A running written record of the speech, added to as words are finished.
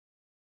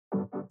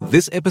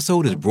This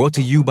episode is brought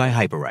to you by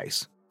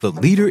Hyperice, the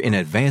leader in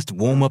advanced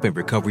warm-up and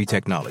recovery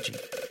technology.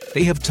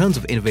 They have tons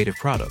of innovative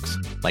products,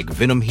 like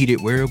Venom-heated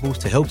wearables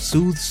to help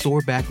soothe sore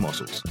back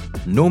muscles,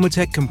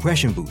 Normatec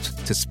compression boots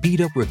to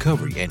speed up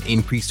recovery and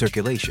increase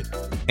circulation,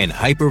 and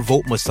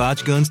Hypervolt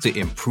massage guns to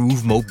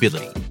improve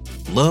mobility.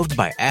 Loved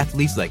by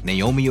athletes like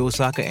Naomi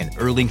Osaka and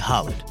Erling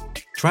Haaland.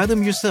 Try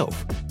them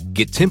yourself.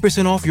 Get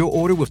 10% off your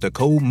order with the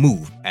code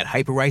MOVE at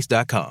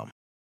Hyperice.com.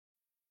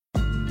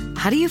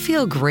 How do you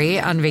feel great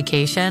on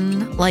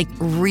vacation? Like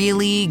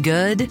really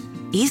good?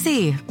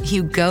 Easy.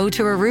 You go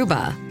to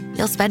Aruba.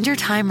 You'll spend your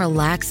time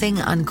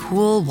relaxing on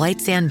cool white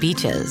sand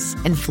beaches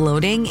and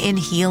floating in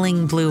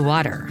healing blue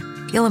water.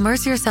 You'll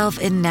immerse yourself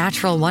in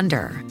natural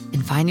wonder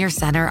and find your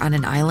center on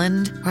an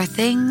island where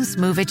things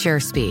move at your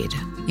speed.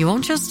 You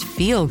won't just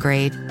feel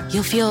great,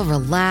 you'll feel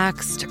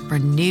relaxed,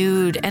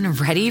 renewed, and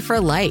ready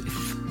for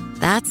life.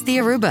 That's the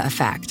Aruba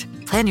effect.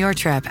 Plan your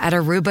trip at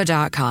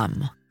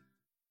Aruba.com.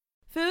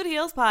 Food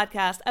Heals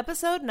Podcast,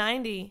 episode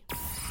 90.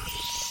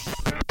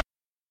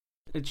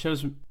 It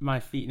shows my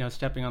feet,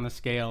 stepping on the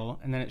scale,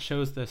 and then it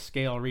shows the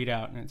scale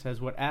readout, and it says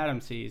what Adam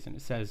sees, and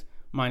it says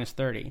minus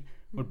 30.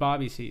 What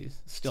Bobby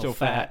sees, still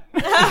fat.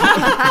 Oh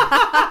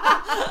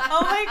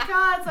my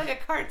God, it's like a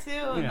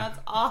cartoon. Yeah. That's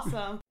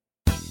awesome.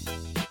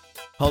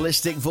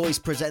 Holistic Voice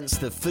presents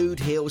the Food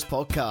Heals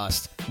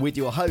Podcast with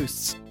your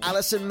hosts,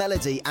 Alison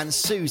Melody and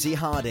Susie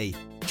Hardy.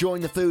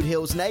 Join the Food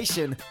Heals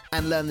Nation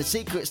and learn the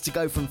secrets to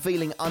go from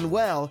feeling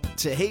unwell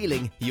to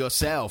healing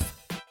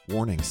yourself.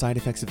 Warning, side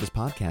effects of this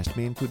podcast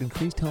may include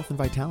increased health and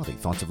vitality,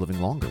 thoughts of living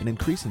longer, an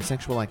increase in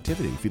sexual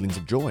activity, feelings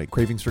of joy,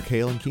 cravings for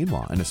kale and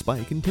quinoa, and a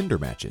spike in Tinder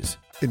matches.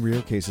 In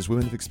rare cases,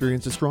 women have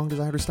experienced a strong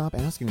desire to stop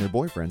asking their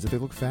boyfriends if they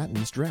look fat and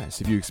in stress.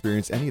 If you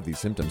experience any of these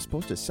symptoms,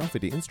 post a selfie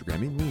to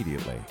Instagram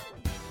immediately.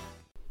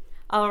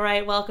 All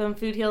right, welcome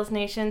Food Heals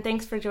Nation.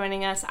 Thanks for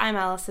joining us. I'm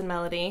Alison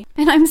Melody.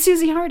 And I'm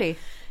Susie Hardy.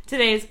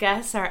 Today's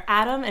guests are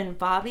Adam and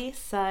Bobby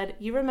Sudd.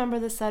 You remember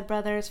the Sudd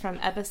brothers from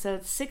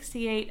episodes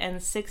 68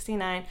 and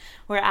 69,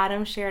 where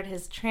Adam shared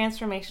his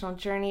transformational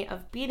journey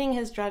of beating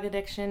his drug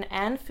addiction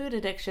and food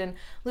addiction,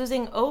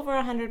 losing over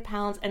 100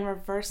 pounds, and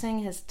reversing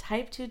his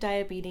type 2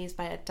 diabetes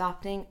by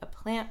adopting a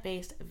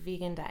plant-based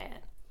vegan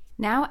diet.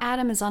 Now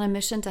Adam is on a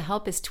mission to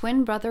help his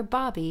twin brother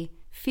Bobby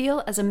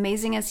feel as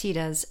amazing as he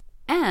does,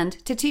 and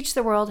to teach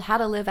the world how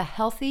to live a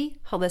healthy,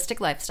 holistic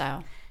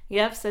lifestyle.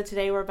 Yep, so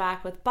today we're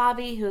back with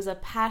Bobby, who is a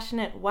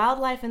passionate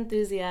wildlife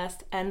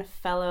enthusiast and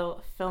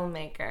fellow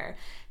filmmaker.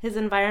 His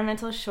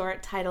environmental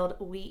short titled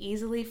We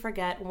Easily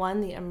Forget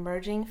won the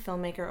Emerging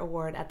Filmmaker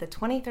Award at the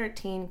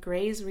 2013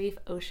 Grays Reef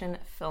Ocean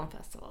Film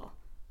Festival.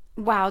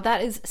 Wow,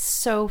 that is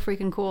so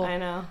freaking cool. I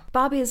know.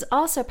 Bobby is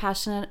also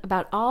passionate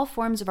about all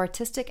forms of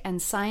artistic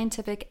and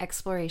scientific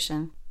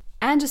exploration.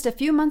 And just a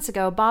few months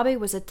ago, Bobby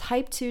was a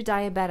type 2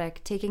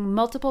 diabetic taking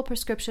multiple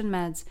prescription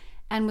meds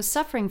and was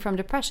suffering from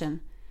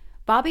depression.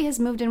 Bobby has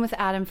moved in with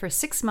Adam for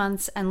 6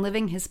 months and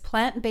living his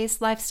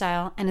plant-based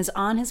lifestyle and is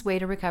on his way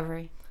to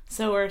recovery.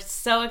 So we're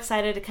so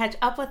excited to catch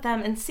up with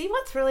them and see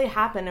what's really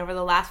happened over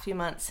the last few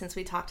months since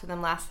we talked to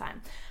them last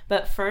time.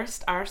 But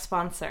first, our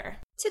sponsor.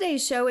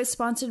 Today's show is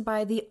sponsored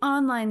by the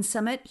online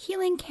summit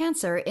Healing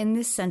Cancer in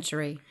This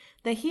Century.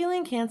 The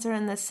Healing Cancer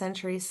in This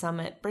Century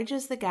Summit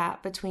bridges the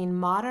gap between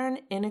modern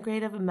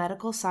integrative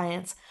medical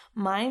science,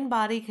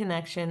 mind-body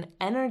connection,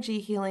 energy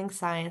healing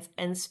science,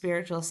 and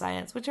spiritual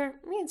science, which are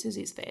me and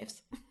Susie's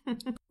faves.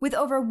 With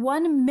over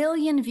 1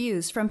 million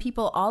views from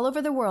people all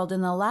over the world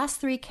in the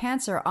last 3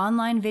 cancer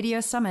online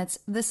video summits,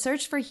 the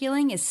search for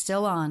healing is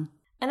still on.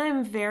 And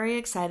I'm very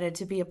excited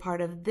to be a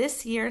part of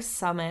this year's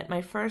summit,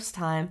 my first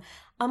time,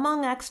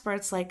 among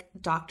experts like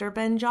Dr.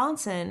 Ben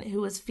Johnson,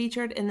 who was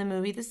featured in the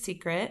movie The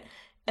Secret,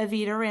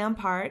 Evita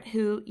Rampart,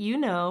 who you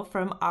know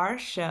from our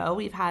show.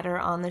 We've had her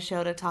on the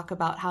show to talk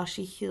about how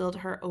she healed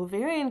her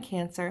ovarian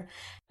cancer.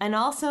 And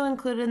also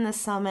included in the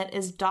summit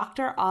is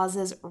Dr.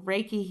 Oz's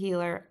Reiki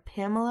healer,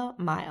 Pamela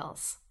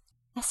Miles.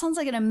 That sounds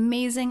like an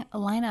amazing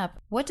lineup.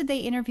 What did they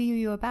interview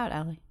you about,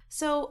 Allie?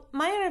 So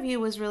my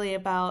interview was really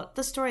about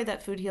the story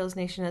that Food Heals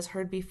Nation has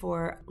heard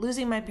before,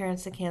 losing my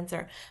parents to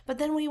cancer. But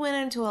then we went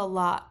into a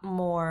lot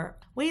more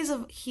ways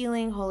of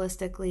healing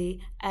holistically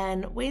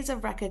and ways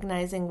of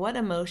recognizing what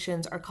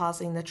emotions are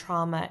causing the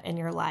trauma in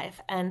your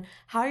life and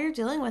how you're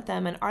dealing with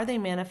them and are they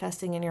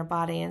manifesting in your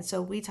body. And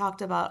so we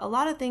talked about a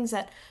lot of things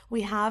that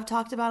we have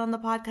talked about on the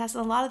podcast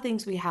and a lot of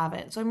things we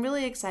haven't. So I'm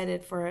really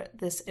excited for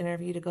this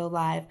interview to go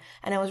live.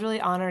 And I was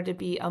really honored to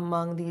be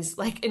among these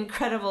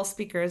incredible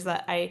speakers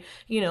that I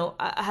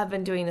have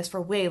been doing this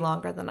for way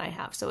longer than I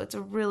have. So it's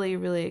a really,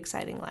 really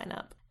exciting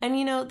lineup. And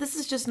this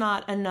is just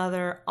not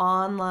another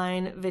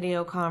online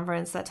video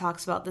conference that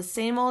talks about the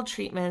same old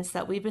treatments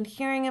that we've been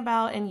hearing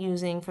about and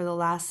using for the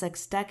last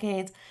 6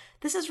 decades.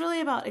 This is really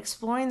about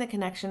exploring the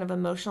connection of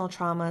emotional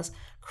traumas,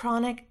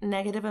 chronic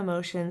negative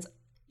emotions,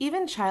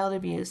 even child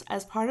abuse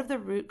as part of the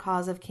root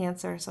cause of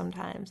cancer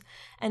sometimes,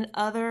 and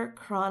other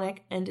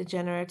chronic and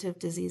degenerative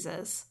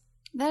diseases.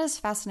 That is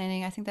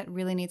fascinating. I think that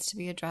really needs to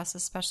be addressed,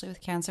 especially with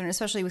cancer, and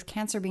especially with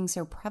cancer being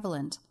so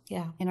prevalent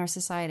in our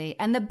society.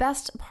 And the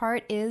best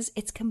part is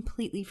it's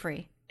completely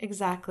free.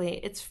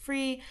 Exactly. It's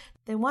free.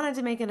 They wanted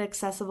to make it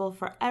accessible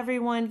for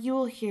everyone. You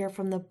will hear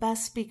from the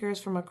best speakers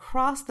from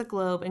across the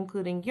globe,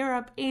 including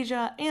Europe,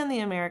 Asia, and the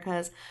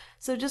Americas.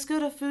 So just go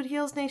to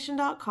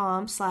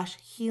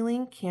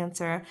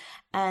foodhealsnation.com/healingcancer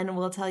and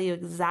we'll tell you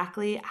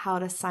exactly how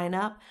to sign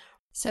up.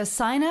 So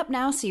sign up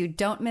now so you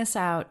don't miss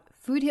out.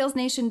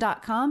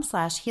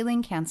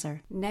 foodhealsnation.com/healingcancer.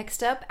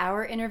 Next up,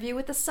 our interview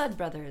with the Sud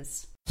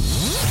brothers.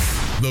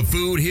 The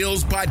Food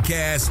Heals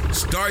Podcast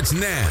starts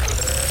now.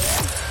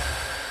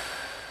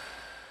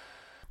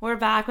 We're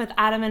back with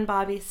Adam and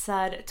Bobby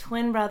Sud,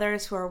 twin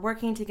brothers who are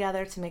working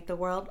together to make the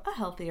world a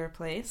healthier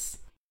place.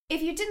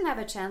 If you didn't have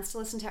a chance to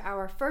listen to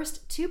our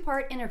first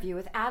two-part interview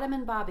with Adam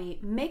and Bobby,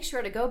 make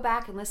sure to go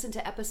back and listen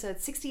to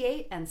episodes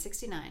 68 and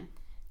 69.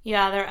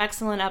 Yeah, they're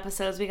excellent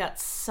episodes. We got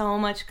so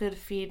much good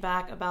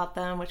feedback about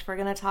them, which we're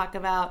going to talk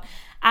about.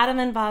 Adam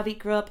and Bobby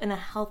grew up in a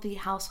healthy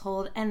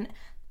household, and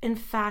in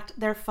fact,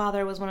 their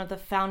father was one of the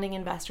founding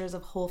investors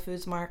of Whole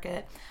Foods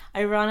Market.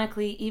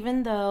 Ironically,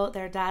 even though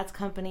their dad's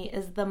company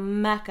is the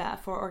mecca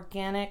for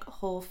organic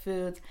whole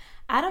foods,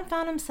 Adam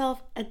found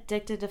himself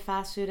addicted to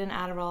fast food and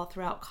Adderall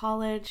throughout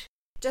college.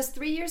 Just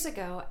 3 years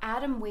ago,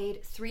 Adam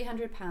weighed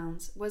 300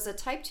 pounds, was a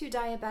type 2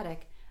 diabetic,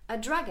 a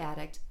drug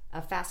addict,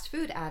 a fast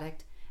food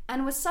addict,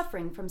 and was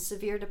suffering from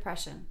severe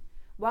depression.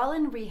 While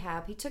in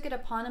rehab, he took it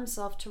upon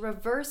himself to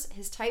reverse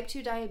his type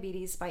 2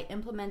 diabetes by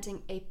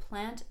implementing a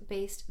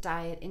plant-based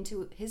diet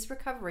into his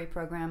recovery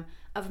program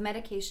of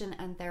medication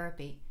and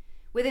therapy.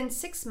 Within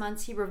 6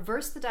 months, he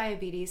reversed the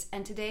diabetes,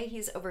 and today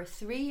he's over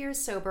 3 years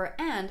sober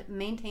and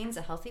maintains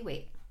a healthy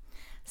weight.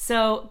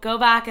 So go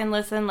back and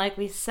listen, like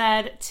we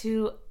said,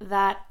 to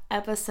that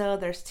episode.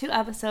 There's 2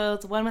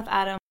 episodes, one with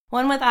Adam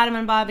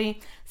and Bobby.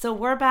 So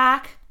we're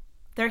back.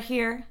 They're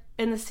here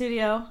in the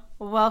studio.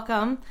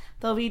 Welcome.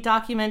 They'll be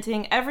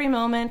documenting every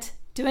moment,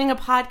 doing a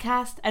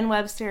podcast and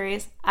web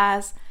series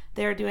as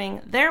they're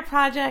doing their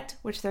project,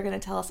 which they're going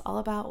to tell us all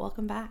about.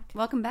 Welcome back.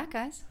 Welcome back,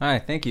 guys. Hi,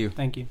 thank you.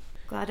 Thank you.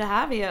 Glad to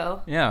have you.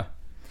 Yeah.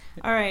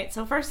 All right.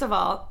 So first of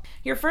all,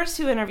 your first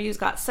 2 interviews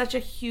got such a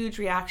huge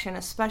reaction,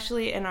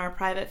 especially in our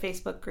private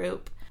Facebook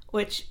group,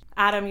 which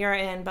Adam, you're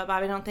in, but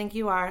Bobby, I don't think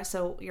you are.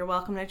 So you're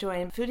welcome to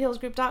join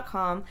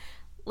foodhealsgroup.com.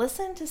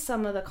 Listen to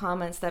some of the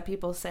comments that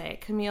people say.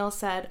 Camille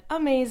said,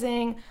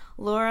 amazing.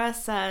 Laura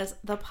says,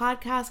 the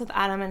podcast with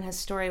Adam and his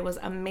story was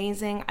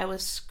amazing. I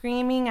was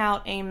screaming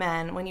out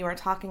amen when you were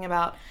talking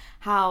about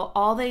how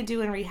all they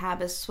do in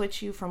rehab is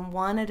switch you from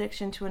one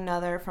addiction to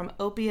another, from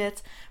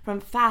opiates,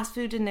 from fast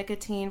food to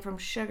nicotine, from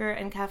sugar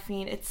and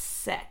caffeine. It's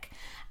sick.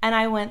 And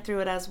I went through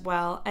it as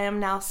well. I am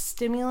now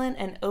stimulant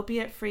and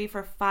opiate free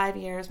for 5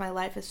 years. My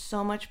life is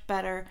so much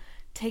better,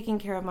 taking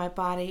care of my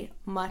body.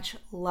 Much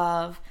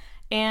love.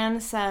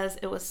 Anne says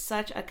it was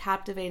such a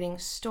captivating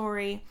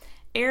story.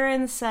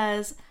 Erin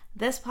says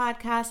this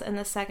podcast and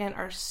the second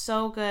are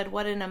so good.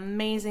 What an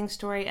amazing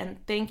story, and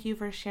thank you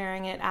for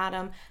sharing it,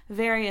 Adam.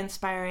 Very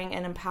inspiring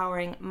and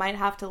empowering. Might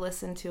have to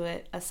listen to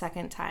it a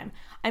second time.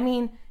 I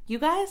mean, you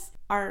guys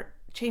are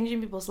changing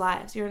people's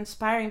lives. You're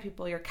inspiring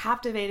people. You're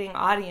captivating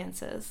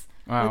audiences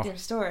with your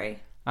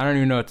story. I don't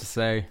even know what to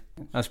say.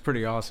 That's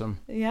pretty awesome.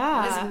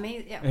 Yeah. It's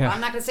amazing. Yeah. Well, I'm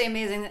not going to say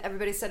amazing.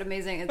 Everybody said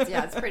amazing.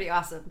 It's pretty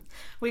awesome.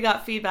 We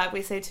got feedback.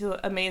 We say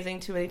amazing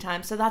too many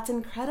times. So that's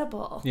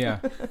incredible. Yeah.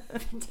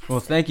 Well,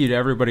 thank you to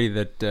everybody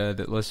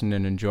that listened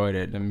and enjoyed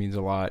it. That means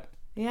a lot.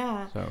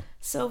 Yeah.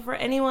 So for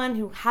anyone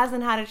who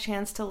hasn't had a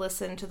chance to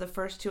listen to the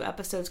first 2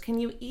 episodes,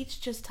 can you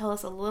each just tell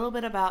us a little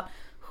bit about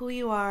who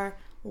you are,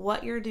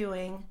 what you're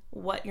doing,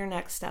 what your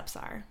next steps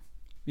are?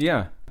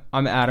 Yeah.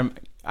 I'm Adam.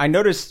 I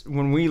noticed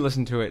when we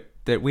listened to it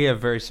that we have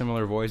very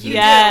similar voices.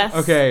 Yes.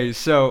 Okay,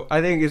 so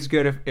I think it's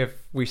good if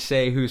we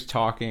say who's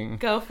talking.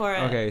 Go for it.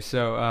 Okay,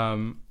 so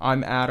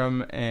I'm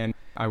Adam, and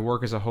I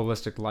work as a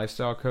holistic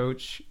lifestyle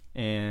coach,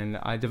 and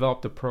I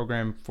developed a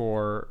program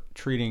for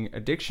treating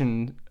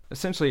addiction,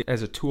 essentially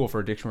as a tool for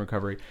addiction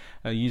recovery,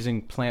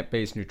 using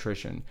plant-based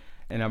nutrition.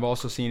 And I've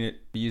also seen it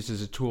used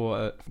as a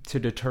tool to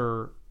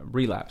deter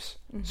relapse,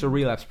 so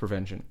relapse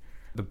prevention.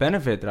 The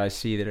benefit that I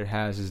see that it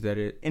has is that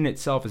it in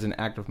itself is an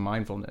act of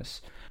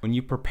mindfulness. When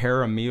you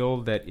prepare a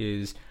meal that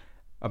is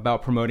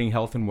about promoting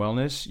health and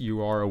wellness,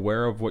 you are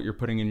aware of what you're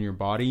putting in your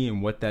body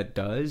and what that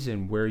does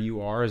and where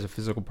you are as a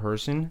physical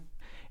person.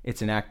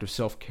 It's an act of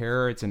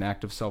self-care. It's an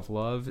act of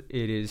self-love.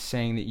 It is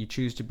saying that you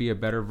choose to be a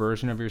better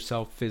version of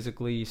yourself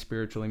physically,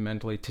 spiritually,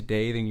 mentally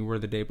today than you were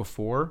the day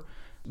before.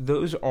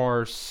 Those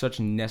are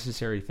such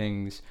necessary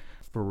things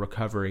for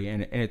recovery.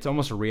 And it's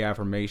almost a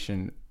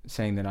reaffirmation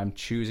saying that I'm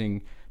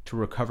choosing to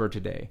recover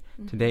today.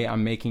 Today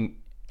I'm making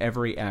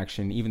every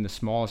action, even the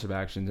smallest of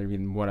actions, or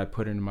even what I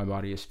put into my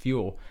body as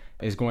fuel,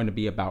 is going to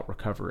be about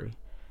recovery.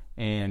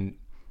 And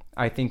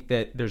I think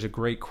that there's a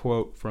great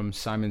quote from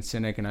Simon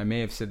Sinek, and I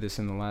may have said this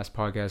in the last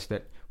podcast,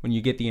 that when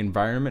you get the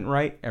environment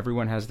right,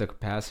 everyone has the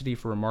capacity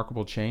for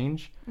remarkable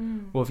change.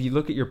 Well, if you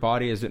look at your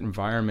body as an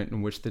environment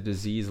in which the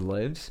disease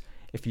lives,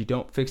 if you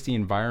don't fix the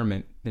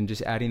environment, then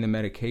just adding the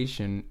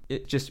medication,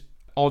 it just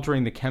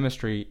altering the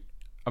chemistry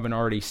of an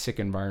already sick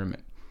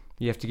environment.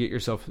 You have to get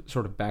yourself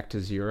sort of back to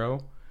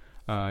zero.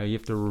 You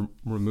have to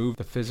remove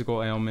the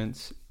physical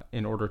ailments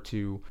in order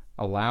to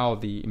allow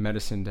the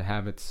medicine to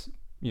have its,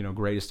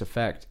 greatest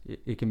effect.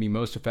 It can be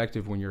most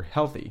effective when you're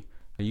healthy.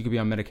 You could be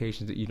on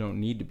medications that you don't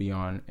need to be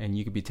on, and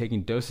you could be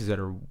taking doses that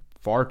are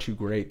far too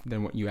great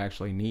than what you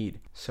actually need.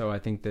 So I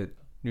think that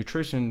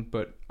nutrition,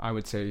 but I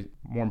would say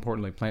more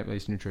importantly,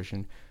 plant-based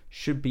nutrition,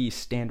 should be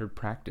standard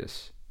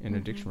practice in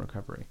addiction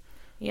recovery.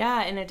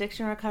 Yeah, in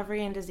addiction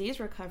recovery and disease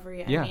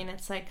recovery. I mean,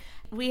 it's like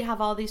we have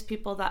all these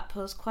people that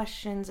pose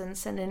questions and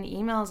send in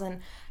emails,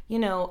 and,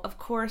 of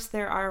course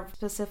there are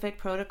specific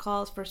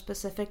protocols for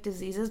specific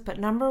diseases, but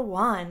number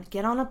one,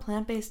 get on a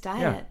plant-based diet.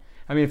 Yeah.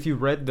 I mean, if you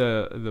read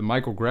the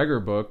Michael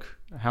Greger book,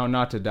 How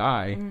Not to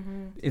Die,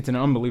 it's an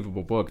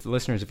unbelievable book.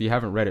 Listeners, if you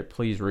haven't read it,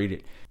 please read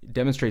it. It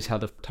demonstrates how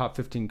the top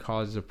 15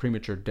 causes of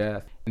premature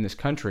death in this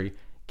country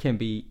can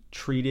be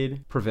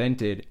treated,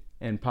 prevented,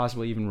 and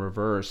possibly even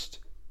reversed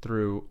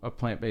through a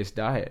plant-based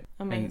diet.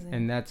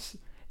 Amazing.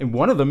 And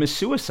one of them is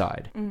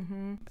suicide.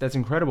 That's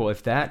incredible.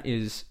 If that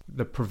is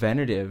the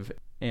preventative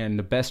and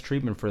the best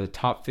treatment for the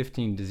top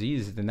 15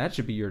 diseases, then that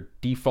should be your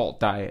default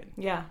diet.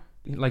 Yeah.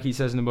 Like he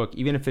says in the book,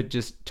 even if it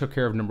just took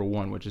care of number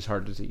one, which is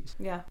heart disease,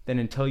 then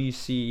until you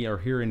see or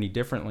hear any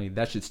differently,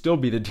 that should still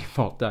be the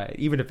default diet,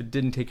 even if it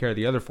didn't take care of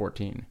the other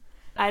 14.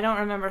 I don't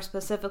remember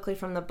specifically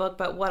from the book,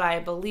 but what I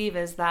believe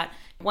is that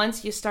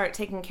once you start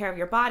taking care of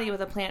your body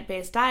with a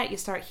plant-based diet, you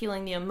start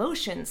healing the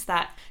emotions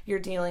that you're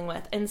dealing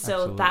with. And so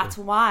Absolutely. That's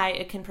why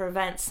it can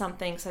prevent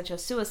something such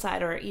as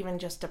suicide or even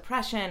just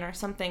depression or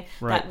something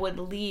that would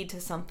lead to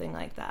something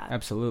like that.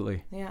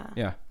 Absolutely.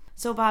 Yeah.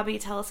 So Bobby,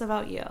 tell us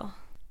about you.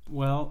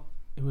 Well,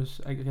 it was,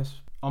 I guess,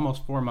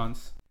 almost 4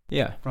 months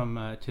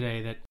from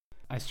today that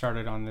I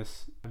started on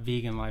this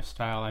vegan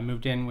lifestyle. I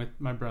moved in with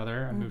my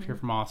brother. I moved here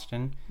from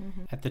Austin.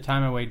 At the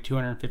time, I weighed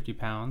 250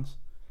 pounds.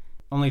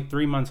 Only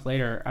 3 months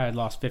later, I had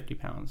lost 50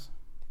 pounds.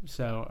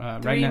 So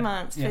 3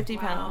 months, 50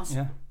 pounds.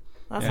 Yeah.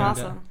 That's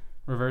awesome.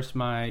 Reversed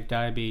my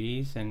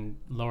diabetes and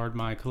lowered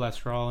my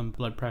cholesterol and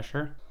blood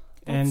pressure.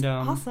 That's and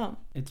awesome.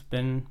 It's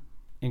been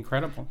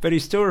incredible. But he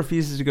still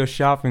refuses to go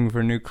shopping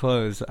for new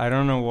clothes. I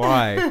don't know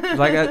why.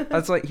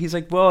 He's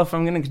like, well, if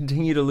I'm going to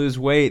continue to lose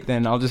weight,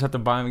 then I'll just have to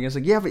buy them again. It's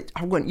like, yeah, but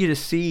I want you to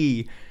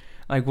see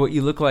like what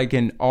you look like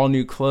in all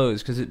new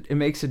clothes because it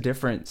makes a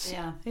difference.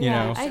 Yeah. You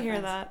know? I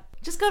hear that.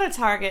 Just go to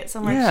Target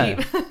somewhere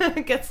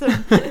cheap. Get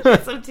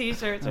some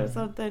t-shirts or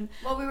something.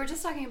 Well, we were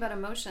just talking about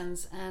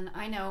emotions, and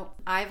I know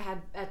I've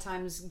had at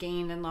times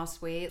gained and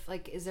lost weight.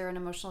 Like, is there an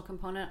emotional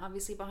component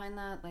obviously behind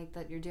that? Like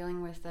that you're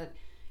dealing with that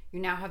you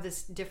now have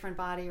this different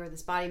body or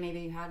this body maybe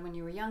you had when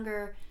you were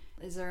younger.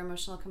 Is there an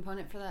emotional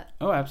component for that?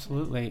 Oh,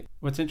 absolutely.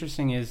 What's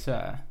interesting is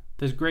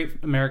this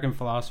great American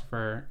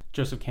philosopher,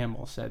 Joseph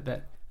Campbell, said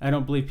that I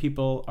don't believe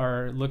people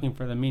are looking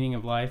for the meaning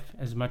of life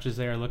as much as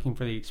they are looking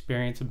for the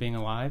experience of being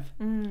alive.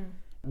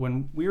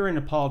 When we were in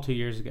Nepal 2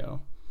 years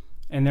ago,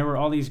 and there were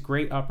all these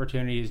great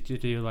opportunities to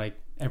do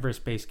like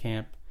Everest Base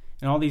Camp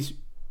and all these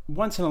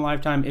once in a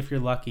lifetime, if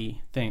you're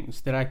lucky, things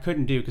that I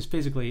couldn't do because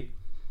physically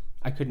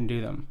I couldn't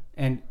do them.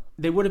 And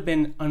they would have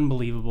been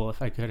unbelievable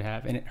if I could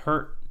have, and it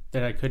hurt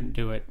that I couldn't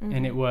do it.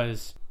 And it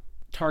was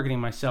targeting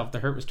myself. The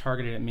hurt was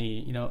targeted at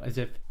me, as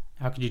if,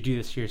 how could you do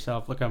this to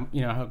yourself? Look,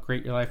 how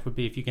great your life would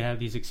be if you could have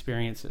these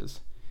experiences.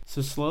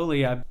 So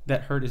slowly,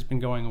 that hurt has been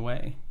going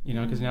away,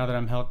 because now that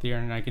I'm healthier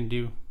and I can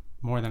do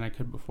more than I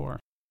could before.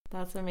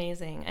 That's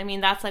amazing. I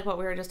mean, that's like what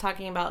we were just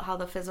talking about, how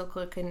the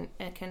physical can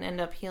end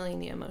up healing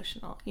the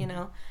emotional,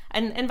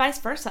 and vice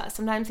versa.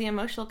 Sometimes the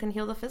emotional can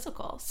heal the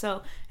physical.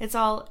 So it's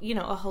all,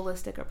 a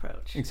holistic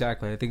approach.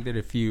 Exactly. I think that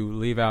if you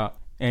leave out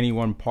any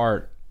one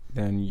part,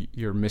 then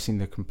you're missing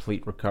the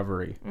complete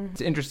recovery.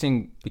 It's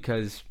interesting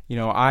because,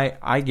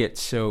 I get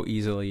so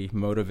easily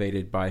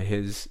motivated by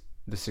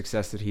the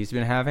success that he's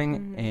been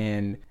having.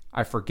 And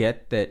I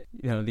forget that,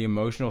 the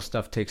emotional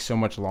stuff takes so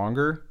much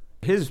longer.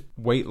 His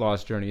weight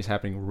loss journey is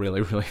happening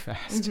really, really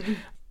fast.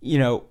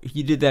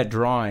 He did that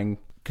drawing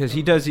because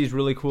he does these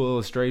really cool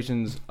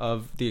illustrations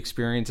of the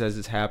experience as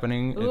it's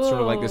happening. It's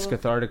sort of like this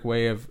cathartic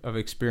way of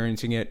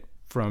experiencing it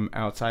from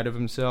outside of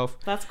himself.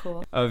 That's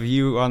cool. Of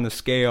you on the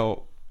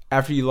scale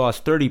after you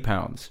lost 30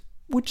 pounds,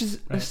 which is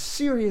a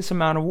serious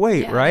amount of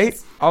weight,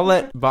 right? I'll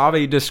let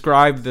Bobby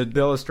describe the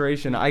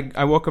illustration.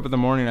 I woke up in the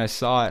morning, I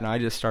saw it, and I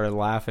just started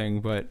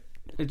laughing, but...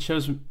 It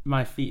shows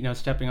my feet,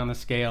 stepping on the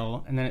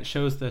scale, and then it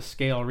shows the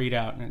scale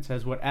readout, and it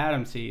says what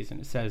Adam sees, and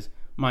it says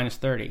minus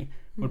 30.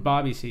 What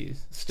Bobby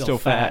sees, still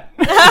fat.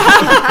 Oh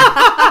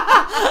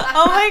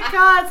my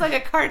God, it's like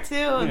a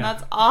cartoon. Yeah.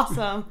 That's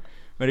awesome.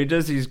 But he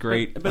does these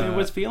great... But it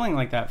was feeling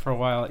like that for a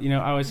while.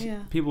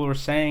 People were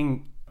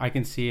saying I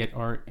can see it,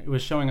 or it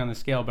was showing on the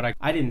scale, but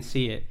I didn't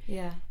see it.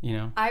 Yeah.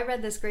 I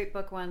read this great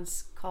book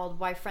once called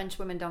Why French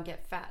Women Don't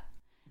Get Fat.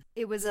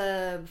 It was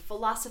a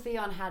philosophy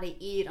on how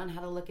to eat, on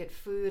how to look at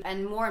food,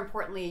 and more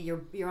importantly,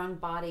 your own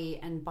body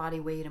and body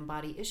weight and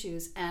body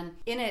issues. And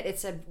in it, it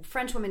said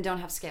French women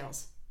don't have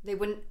scales. They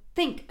wouldn't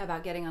think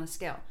about getting on a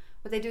scale.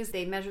 what they do is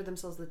they measure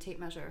themselves with a tape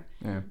measure.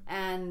 Yeah.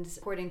 And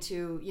according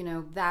to,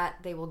 that,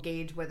 they will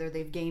gauge whether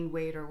they've gained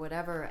weight or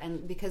whatever.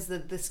 And because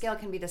the scale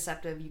can be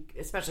deceptive,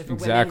 especially for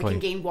women, you can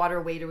gain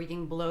water weight or you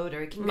can bloat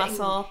or it can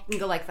muscle. You can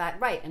go like that.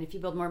 Right. And if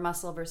you build more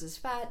muscle versus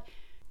fat,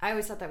 I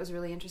always thought that was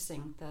really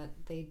interesting that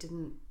they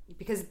didn't,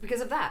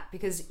 because of that.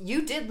 Because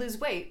you did lose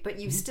weight, but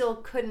you still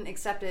couldn't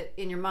accept it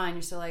in your mind.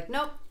 You're still like,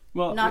 nope,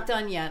 not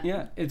done yet.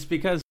 Yeah, it's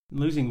because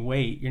losing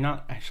weight, you're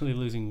not actually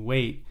losing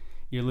weight,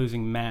 you're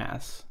losing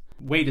mass.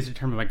 Weight is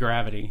determined by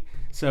gravity.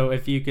 So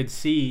if you could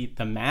see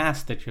the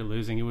mass that you're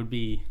losing, it would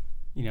be,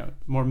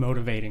 more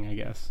motivating, I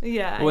guess.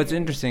 Yeah. Well, what's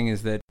interesting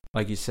is that,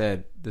 like you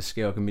said, the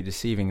scale can be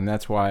deceiving, and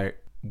that's why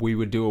we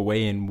would do a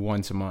weigh-in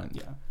once a month.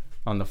 Yeah.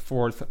 On the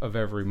 4th of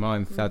every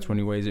month, that's when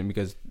he weighs in,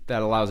 because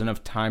that allows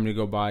enough time to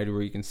go by to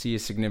where you can see a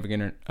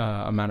significant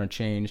amount of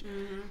change.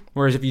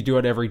 Whereas if you do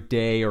it every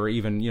day or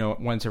even,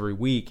 once every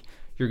week,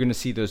 you're going to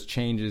see those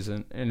changes,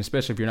 and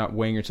especially if you're not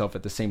weighing yourself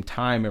at the same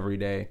time every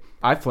day.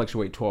 I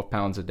fluctuate 12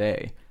 pounds a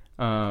day.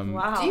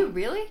 Wow. Do you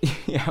really?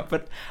 Yeah,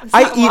 but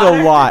I eat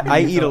a lot.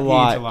 I eat a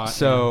lot. lot.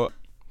 So,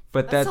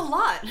 but that's a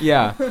lot.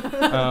 Yeah,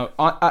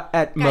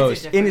 at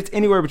most, and it's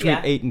anywhere between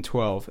 8 and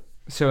 12.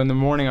 So in the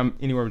morning, I'm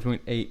anywhere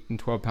between 8 and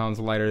 12 pounds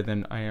lighter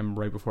than I am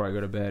right before I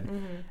go to bed.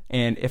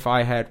 And if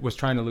I was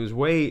trying to lose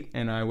weight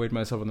and I weighed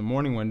myself in the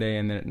morning one day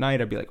and then at night,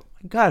 I'd be like, oh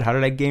my God, how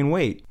did I gain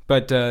weight?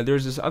 But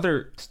there's this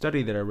other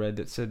study that I read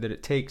that said that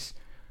it takes,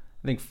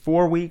 I think,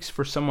 4 weeks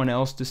for someone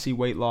else to see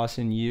weight loss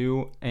in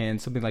you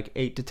and something like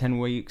 8 to 10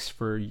 weeks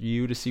for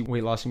you to see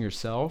weight loss in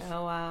yourself.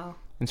 Oh, wow.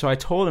 And so I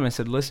told him, I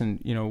said, listen,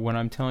 when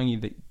I'm telling you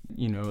that,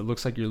 it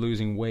looks like you're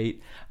losing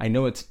weight, I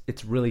know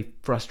it's really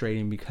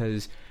frustrating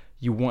because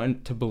you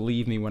want to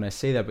believe me when I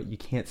say that, but you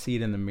can't see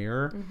it in the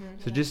mirror.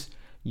 So just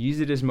use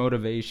it as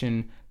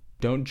motivation.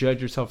 Don't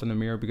judge yourself in the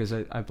mirror, because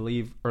I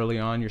believe early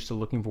on you're still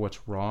looking for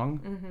what's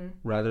wrong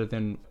rather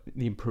than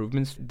the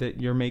improvements that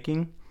you're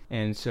making.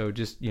 And so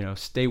just,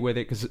 stay with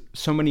it, because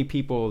so many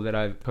people that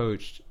I've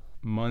coached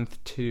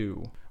month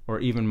 2 or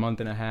even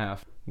month and a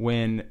half,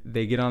 when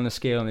they get on the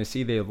scale and they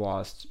see they've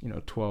lost,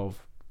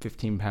 12,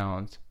 15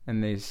 pounds,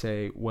 and they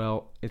say,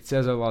 well, it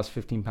says I lost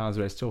 15 pounds,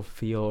 but I still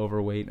feel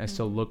overweight and I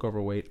still look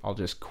overweight, I'll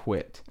just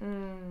quit.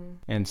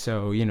 And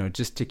so,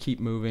 just to keep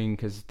moving,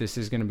 because this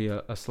is going to be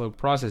a slow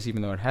process,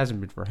 even though it hasn't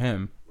been for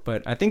him.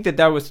 But I think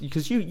that was,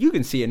 because you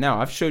can see it now.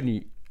 I've shown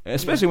you,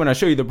 especially when I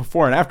show you the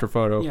before and after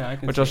photo,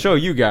 which I'll show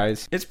you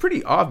guys. It's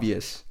pretty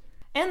obvious.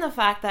 And the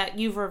fact that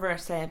you've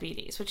reversed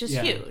diabetes, which is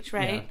huge,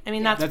 right? Yeah. I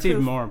mean, that's proof,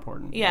 even more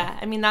important. Yeah,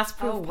 I mean, that's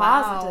proof Oh,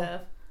 wow.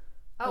 positive.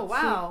 Oh,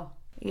 wow.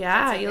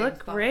 Yeah, you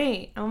look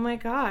great. Oh my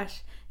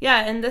gosh.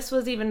 Yeah, and this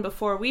was even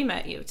before we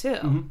met you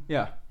too.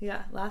 Yeah.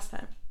 Yeah, last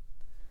time.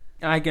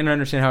 I can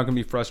understand how it can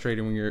be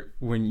frustrating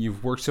when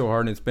you've worked so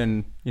hard and it's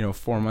been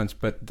 4 months,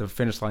 but the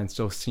finish line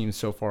still seems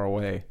so far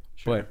away.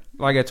 Sure. But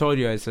like I told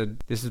you, I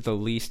said this is the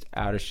least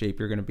out of shape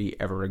you're going to be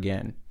ever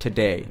again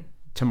today.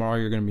 Tomorrow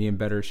you're going to be in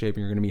better shape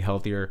and you're going to be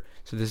healthier.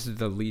 So this is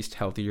the least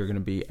healthy you're going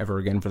to be ever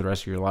again for the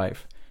rest of your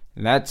life.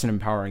 And that's an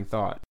empowering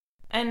thought.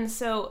 And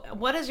so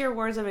what is your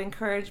words of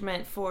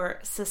encouragement for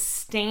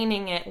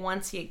sustaining it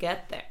once you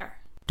get there?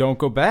 Don't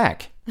go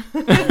back.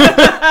 That's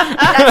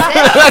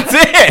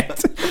it.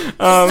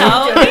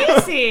 So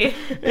easy.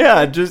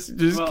 Yeah, just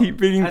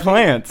keep eating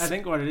plants. I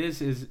think what it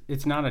is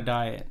it's not a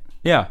diet.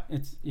 Yeah.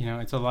 It's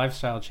it's a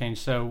lifestyle change.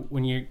 So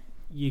when you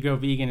go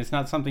vegan, it's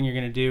not something you're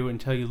going to do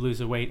until you lose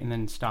the weight and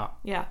then stop.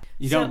 Yeah.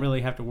 You don't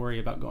really have to worry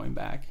about going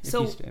back if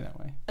you stay that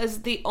way.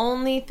 Is the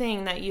only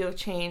thing that you have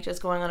changed is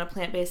going on a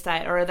plant-based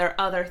diet, or are there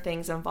other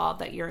things involved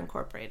that you're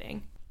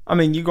incorporating? I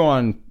mean, you go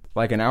on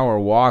like an hour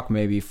walk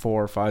maybe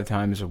 4 or 5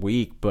 times a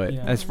week, but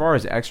as far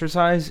as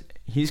exercise,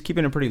 he's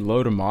keeping it pretty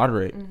low to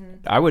moderate.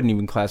 I wouldn't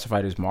even classify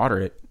it as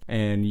moderate.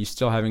 And you're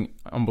still having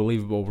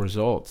unbelievable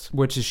results,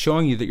 which is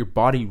showing you that your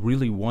body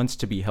really wants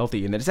to be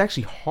healthy and that it's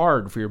actually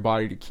hard for your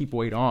body to keep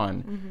weight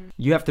on.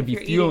 You have to be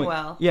feeling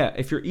well. Yeah,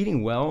 if you're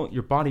eating well,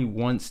 your body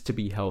wants to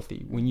be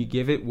healthy. When you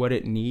give it what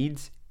it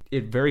needs,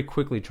 it very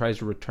quickly tries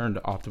to return to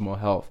optimal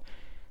health.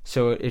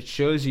 So it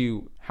shows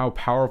you how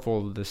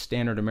powerful the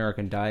standard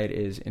American diet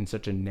is in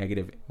such a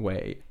negative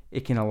way.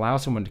 It can allow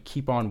someone to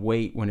keep on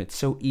weight when it's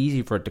so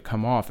easy for it to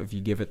come off if you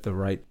give it the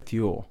right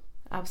fuel.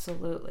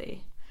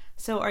 Absolutely.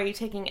 So are you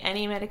taking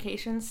any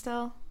medications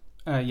still?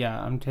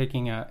 Yeah, I'm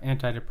taking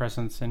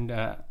antidepressants, and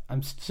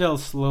I'm still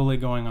slowly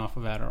going off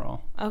of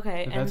Adderall.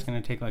 Okay. But that's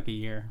going to take like a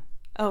year.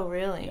 Oh,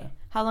 really? Yeah.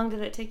 How long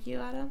did it take you,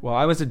 Adam? Well,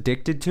 I was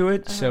addicted to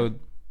it, so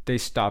they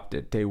stopped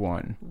it day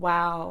one.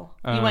 Wow.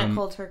 You went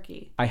cold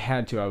turkey. I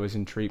had to. I was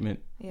in treatment,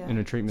 in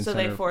a treatment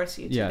center. So they force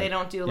you to. Yeah. They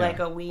don't do like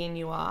a wean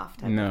you off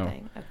type of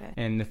thing. Okay.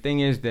 And the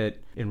thing is that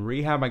in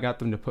rehab, I got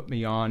them to put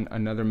me on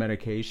another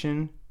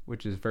medication,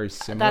 which is very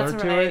similar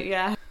to it.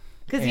 Yeah.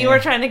 Because you were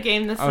trying to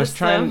game the system. I was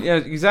trying, yeah,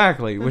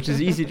 exactly, which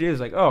is easy to do. It's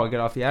like, oh, I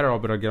get off the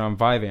Adderall, but I'll get on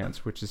Vyvanse,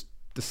 which is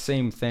the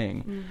same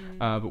thing.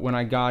 But when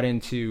I got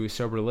into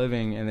sober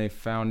living and they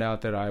found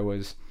out that I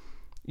was,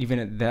 even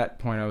at that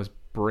point, I was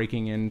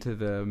breaking into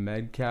the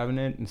med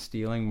cabinet and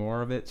stealing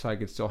more of it so I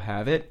could still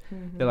have it.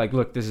 They're like,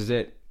 look, this is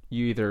it.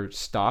 You either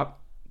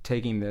stop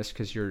taking this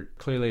because you're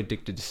clearly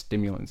addicted to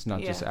stimulants,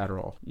 not just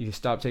Adderall. You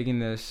stop taking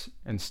this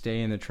and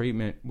stay in the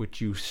treatment,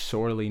 which you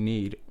sorely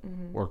need,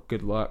 or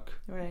good luck.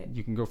 Right.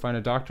 You can go find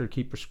a doctor to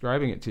keep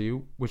prescribing it to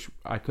you, which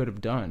I could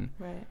have done.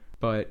 Right.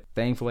 But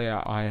thankfully,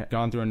 I had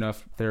gone through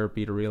enough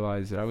therapy to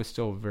realize that I was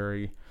still a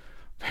very,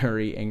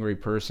 very angry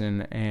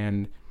person.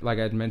 And like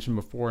I had mentioned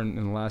before in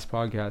the last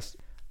podcast,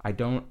 I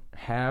don't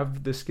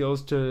have the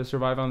skills to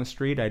survive on the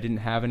street. I didn't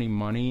have any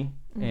money.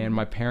 And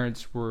my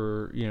parents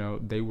were,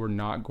 they were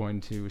not going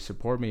to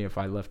support me if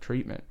I left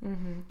treatment.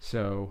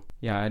 So,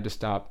 yeah, I had to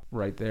stop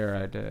right there.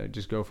 I had to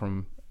just go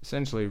from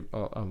essentially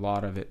a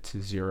lot of it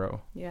to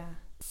zero. Yeah.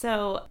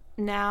 So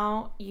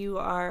now you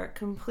are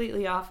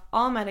completely off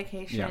all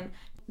medication. Yeah.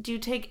 Do you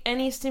take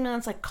any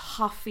stimulants like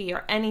coffee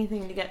or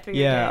anything to get through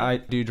your day? Yeah, I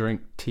do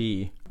drink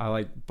tea. I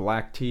like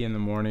black tea in the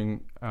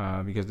morning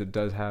because it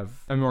does have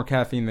more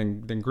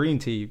caffeine than green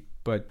tea.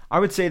 But I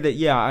would say that,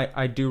 yeah,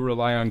 I do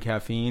rely on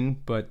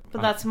caffeine, but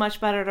that's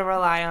much better to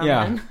rely on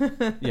then.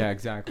 Yeah,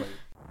 exactly.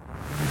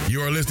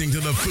 You're listening to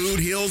the Food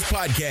Heals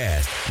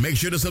Podcast. Make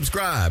sure to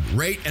subscribe,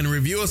 rate, and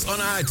review us on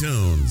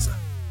iTunes.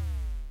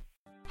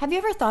 Have you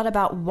ever thought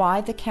about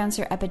why the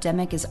cancer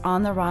epidemic is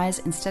on the rise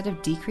instead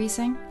of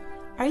decreasing?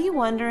 Are you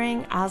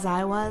wondering, as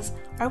I was,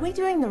 are we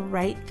doing the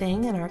right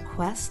thing in our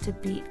quest to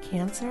beat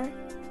cancer?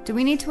 Do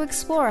we need to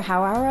explore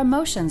how our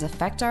emotions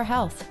affect our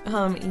health?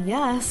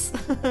 Yes.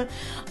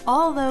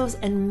 All those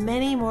and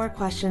many more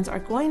questions are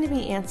going to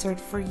be answered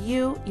for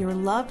you, your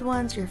loved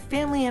ones, your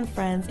family and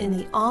friends in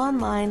the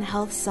online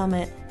health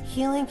summit,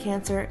 Healing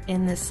Cancer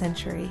in This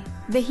Century.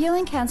 The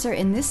Healing Cancer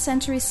in This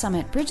Century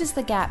Summit bridges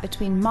the gap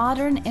between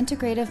modern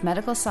integrative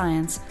medical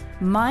science,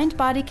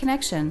 mind-body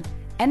connection,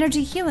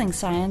 energy healing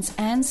science,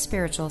 and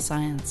spiritual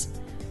science.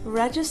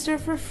 Register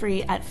for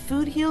free at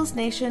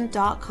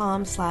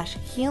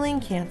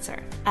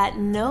foodhealsnation.com/healingcancer. At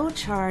no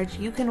charge,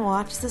 you can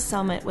watch the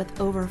summit with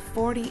over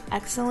 40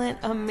 excellent,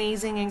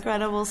 amazing,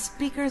 incredible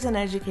speakers and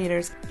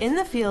educators in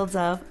the fields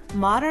of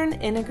modern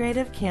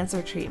integrative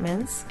cancer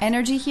treatments,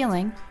 energy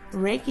healing,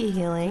 Reiki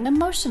healing,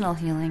 emotional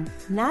healing,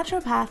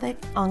 naturopathic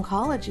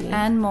oncology,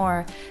 and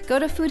more. Go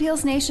to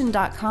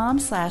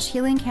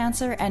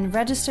foodhealsnation.com/healingcancer and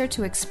register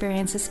to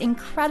experience this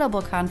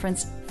incredible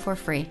conference for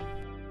free.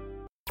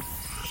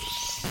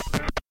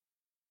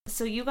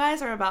 So you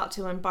guys are about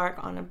to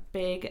embark on a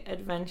big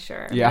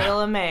adventure. Yeah.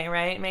 Middle of May,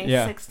 right? May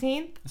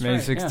 16th? May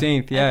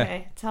 16th, yeah.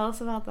 Okay, tell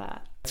us about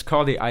that. It's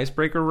called the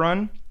Icebreaker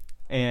Run,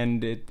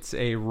 and it's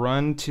a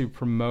run to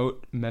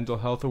promote mental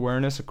health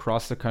awareness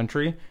across the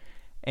country.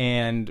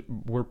 And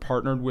we're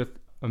partnered with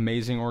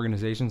amazing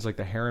organizations like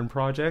the Heron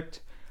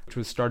Project, which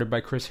was started by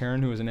Chris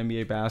Herron, who was an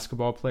NBA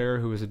basketball player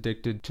who was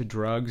addicted to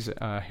drugs,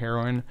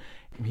 heroin.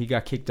 He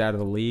got kicked out of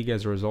the league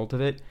as a result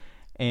of it.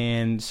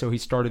 And so he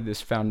started this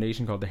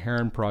foundation called the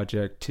Heron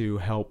Project to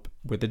help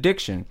with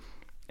addiction.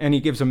 And he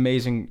gives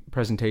amazing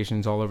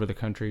presentations all over the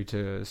country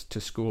to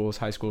schools,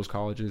 high schools,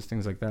 colleges,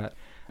 things like that.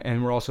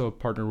 And we're also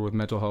partnered with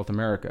Mental Health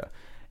America.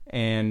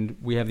 And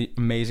we have the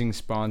amazing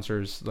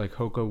sponsors like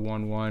Hoka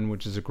 11,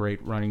 which is a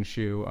great running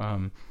shoe,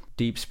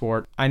 Deep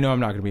Sport. I know I'm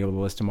not going to be able to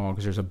list them all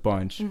because there's a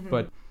bunch,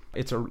 but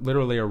it's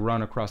literally a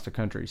run across the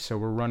country. So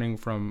we're running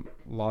from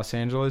Los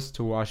Angeles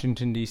to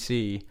Washington,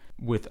 D.C.,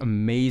 with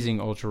amazing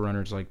ultra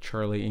runners like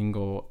Charlie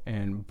Engle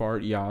and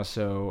Bart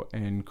Yasso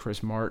and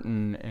Chris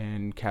Martin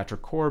and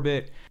Katra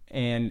Corbett.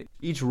 And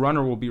each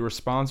runner will be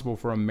responsible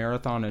for a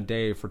marathon a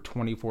day for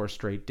 24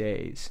 straight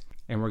days.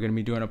 And we're going to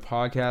be doing a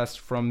podcast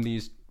from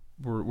these.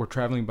 We're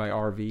traveling by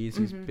RVs,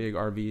 these big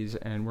RVs,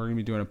 and we're going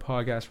to be doing a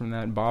podcast from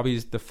that. And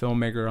Bobby's the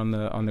filmmaker on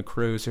the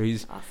crew, so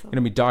he's going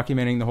to be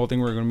documenting the whole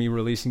thing. We're going to be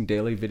releasing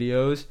daily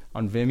videos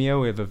on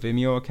Vimeo. We have a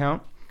Vimeo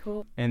account.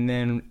 Cool. And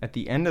then at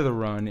the end of the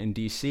run in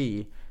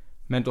DC,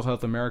 Mental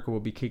Health America will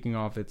be kicking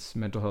off its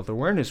Mental Health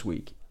Awareness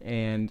Week,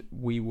 and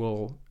we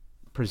will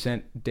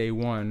present day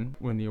one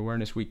when the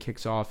Awareness Week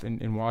kicks off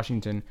in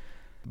Washington.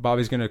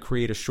 Bobby's going to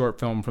create a short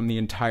film from the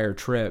entire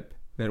trip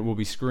that will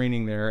be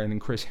screening there, and then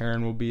Chris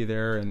Herron will be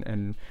there,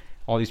 and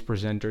all these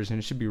presenters, and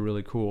it should be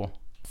really cool.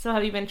 So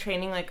have you been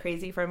training like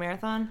crazy for a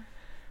marathon?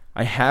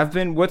 I have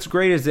been. What's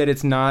great is that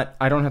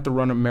I don't have to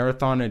run a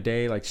marathon a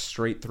day like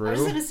straight through. I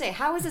was going to say,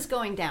 how is this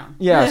going down?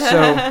 Yeah,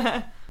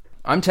 so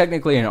I'm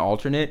technically an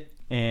alternate,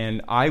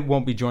 and I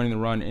won't be joining the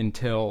run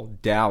until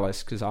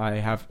Dallas because I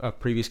have a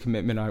previous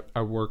commitment.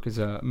 I work as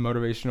a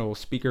motivational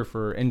speaker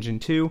for Engine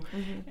 2,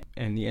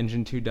 and the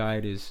Engine 2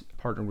 diet is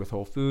partnered with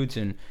Whole Foods,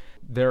 and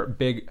their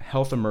big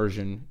health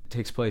immersion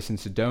takes place in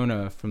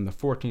Sedona from the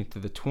 14th to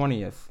the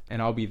 20th,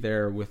 and I'll be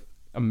there with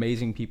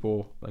amazing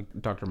people like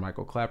Dr.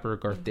 Michael Clapper.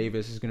 Garth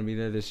Davis is going to be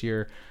there this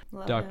year.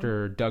 Love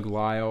Dr. him. Doug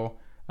Lyle,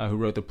 who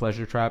wrote The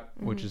Pleasure Trap,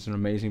 which is an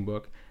amazing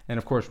book. And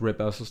of course, Rip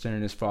Esselstyn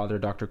and his father,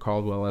 Dr.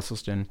 Caldwell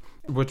Esselstyn.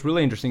 What's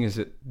really interesting is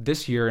that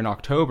this year in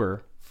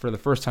October, for the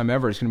first time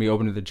ever, it's going to be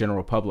open to the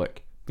general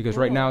public. Because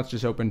right now it's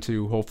just open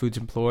to Whole Foods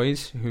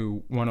employees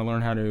who want to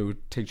learn how to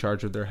take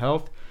charge of their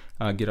health,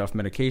 get off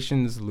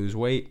medications, lose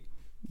weight.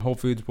 Whole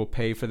Foods will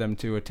pay for them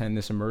to attend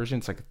this immersion.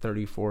 It's like a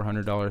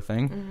 $3,400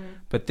 thing.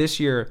 But this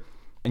year,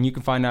 And you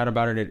can find out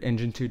about it at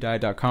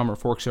engine2diet.com or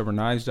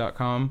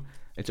forksoverknives.com.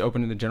 It's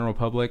open to the general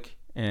public,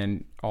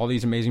 and all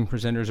these amazing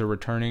presenters are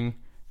returning,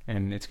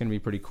 and it's going to be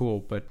pretty cool.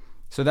 But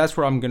so that's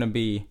where I'm going to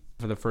be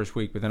for the first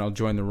week, but then I'll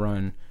join the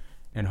run,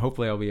 and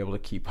hopefully I'll be able to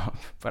keep up.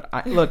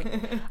 But look,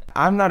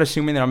 I'm not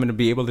assuming that I'm going to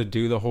be able to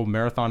do the whole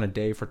marathon a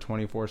day for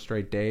 24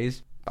 straight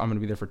days. I'm going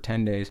to be there for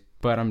 10 days,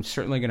 but I'm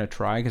certainly going to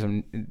try,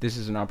 because this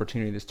is an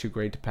opportunity that's too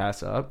great to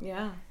pass up.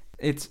 Yeah.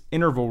 It's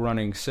interval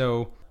running,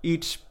 so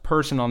each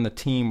person on the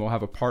team will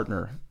have a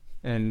partner,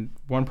 and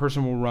one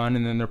person will run,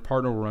 and then their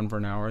partner will run for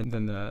an hour, and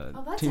then the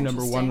team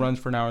number one runs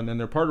for an hour, and then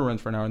their partner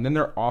runs for an hour, and then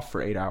they're off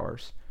for 8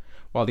 hours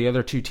while the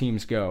other two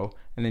teams go,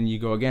 and then you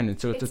go again. And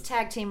so it's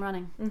tag team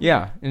running. Mm-hmm.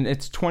 Yeah, and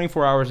it's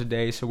 24 hours a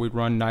day, so we'd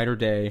run night or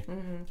day.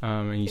 Mm-hmm.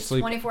 And you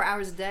sleep 24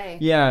 hours a day.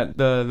 Yeah,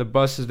 the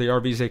buses, the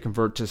RVs, they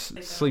convert to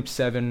sleep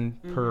 7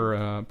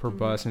 per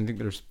bus, and I think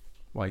there's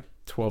like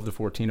 12 to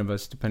 14 of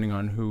us, depending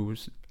on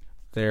who's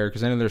there,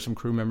 because I know there's some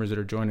crew members that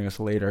are joining us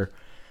later.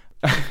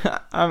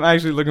 I'm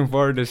actually looking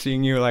forward to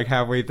seeing you like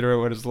halfway through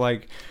it, what it's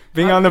like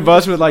being on the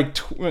bus with like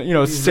 6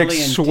 really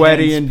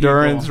sweaty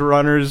endurance people.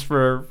 runners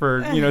for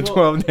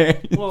 12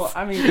 days. Well,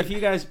 I mean,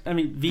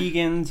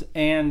 vegans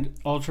and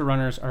ultra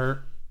runners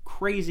are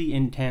crazy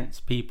intense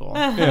people,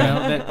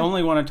 that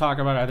only want to talk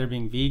about either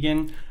being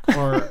vegan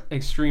or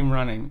extreme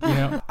running.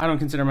 I don't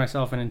consider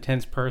myself an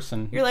intense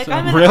person. You're like, so.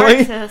 I'm an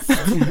Really? artist.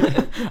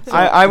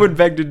 I would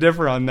beg to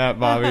differ on that,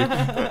 Bobby.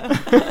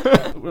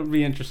 It would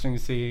be interesting to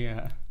see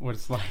what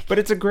it's like. But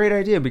it's a great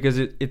idea, because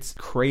it's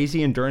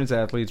crazy endurance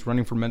athletes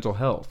running for mental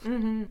health.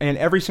 Mm-hmm. And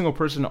every single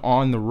person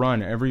on the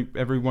run,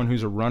 everyone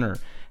who's a runner,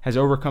 has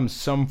overcome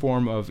some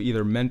form of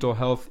either mental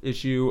health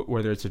issue,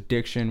 whether it's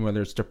addiction,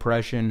 whether it's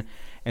depression.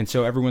 And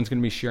so everyone's going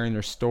to be sharing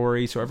their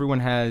story. So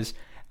everyone has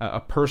a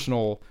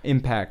personal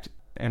impact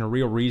and a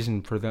real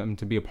reason for them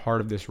to be a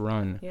part of this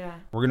run. Yeah.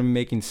 We're going to be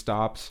making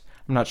stops.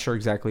 I'm not sure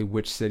exactly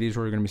which cities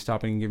we're going to be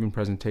stopping and giving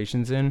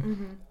presentations in,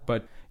 Mm-hmm.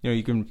 but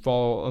you can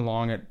follow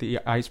along at the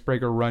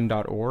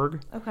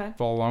icebreakerrun.org. Okay.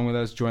 Follow along with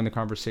us, join the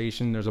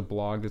conversation. There's a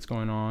blog that's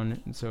going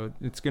on, and so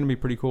it's going to be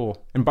pretty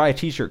cool. And buy a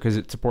t-shirt, because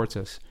it supports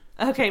us.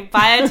 Okay,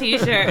 buy a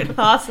t-shirt.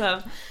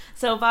 Awesome.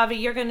 So, Bobby,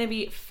 you're going to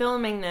be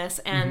filming this,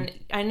 and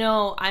I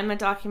know I'm a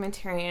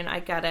documentarian. I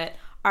get it.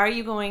 Are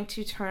you going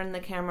to turn the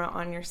camera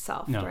on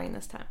yourself during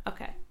this time?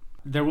 Okay.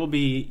 There will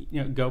be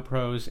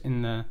GoPros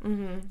in the,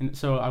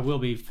 so I will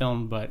be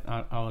filmed, but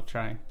I'll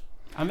try.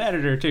 I'm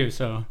editor too,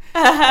 so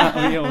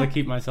I'll be able to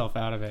keep myself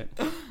out of it.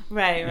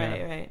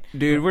 Right.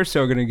 Dude, we're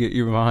so going to get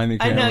you behind the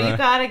camera. I know, you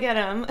got to get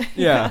him.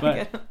 Yeah.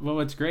 But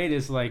what's great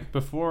is, like,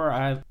 before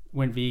I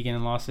went vegan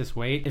and lost this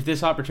weight, if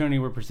this opportunity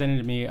were presented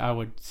to me, I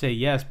would say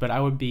yes, but I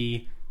would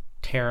be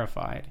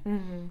terrified.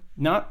 Mm-hmm.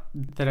 Not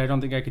that I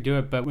don't think I could do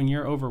it, but when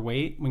you're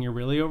overweight, when you're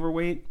really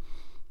overweight,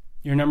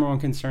 your number one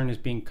concern is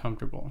being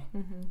comfortable.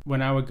 Mm-hmm.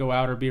 When I would go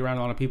out or be around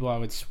a lot of people, I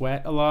would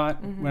sweat a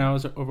lot when I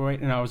was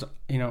overweight, and I was,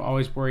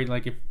 always worried,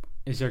 like,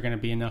 is there going to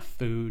be enough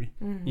food,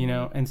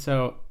 and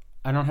so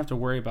I don't have to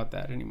worry about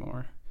that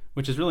anymore,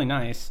 which is really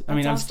nice. I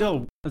mean,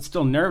 awesome. I'm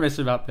still nervous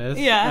about this,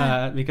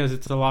 because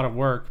it's a lot of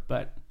work,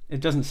 but it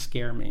doesn't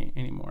scare me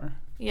anymore.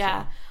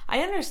 Yeah. So. I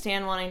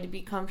understand wanting to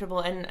be comfortable,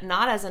 and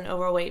not as an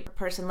overweight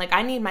person. Like,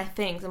 I need my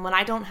things, and when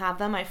I don't have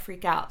them, I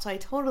freak out. So I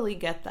totally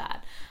get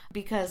that,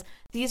 because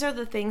these are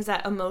the things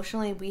that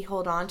emotionally we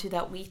hold on to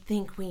that we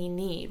think we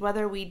need,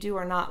 whether we do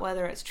or not,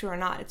 whether it's true or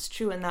not, it's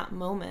true in that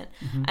moment.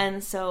 Mm-hmm.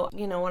 And so,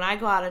 when I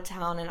go out of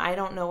town and I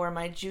don't know where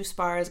my juice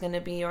bar is going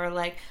to be, or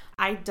like,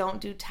 I don't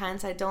do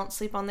tents, I don't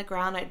sleep on the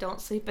ground, I don't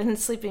sleep in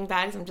sleeping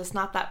bags, I'm just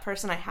not that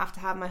person. I have to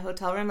have my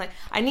hotel room. Like,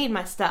 I need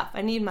my stuff,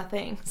 I need my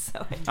things.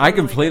 So I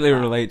completely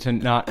relate to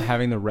not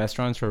having the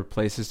restaurants or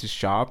places to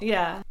shop.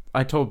 Yeah.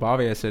 I told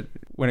Bobby, I said,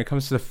 when it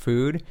comes to the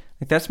food,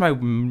 like, that's my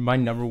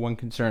number one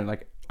concern.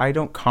 Like, I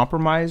don't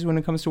compromise when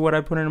it comes to what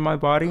I put into my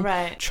body.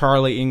 Right.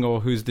 Charlie Engel,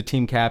 who's the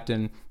team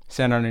captain,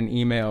 sent out an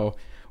email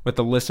with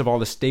a list of all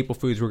the staple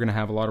foods. We're going to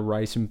have a lot of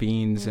rice and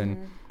beans,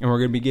 and we're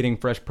going to be getting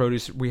fresh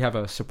produce. We have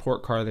a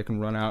support car that can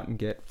run out and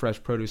get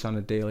fresh produce on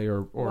a daily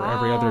or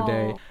every other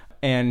day.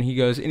 And he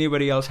goes,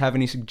 anybody else have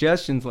any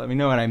suggestions? Let me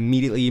know. And I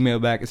immediately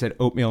emailed back and said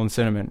oatmeal and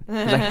cinnamon.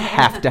 Because I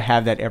have to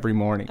have that every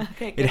morning.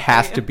 Okay, it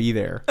has to be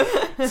there.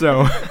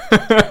 So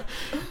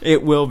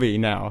it will be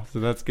now.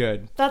 So that's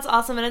good. That's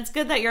awesome. And it's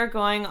good that you're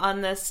going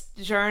on this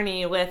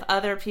journey with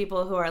other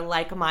people who are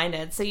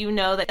like-minded. So you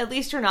know that at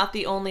least you're not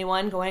the only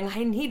one going,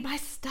 I need my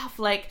stuff.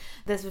 Like,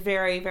 this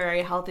very,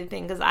 very healthy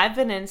thing. Because I've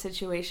been in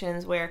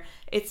situations where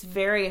it's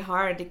very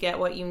hard to get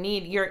what you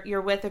need.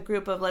 You're with a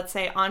group of, let's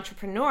say,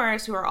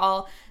 entrepreneurs who are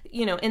all,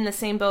 in the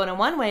same boat in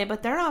one way,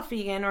 but they're not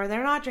vegan, or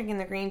they're not drinking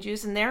the green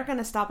juice, and they're going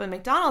to stop at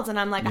McDonald's. And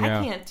I'm like,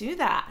 I can't do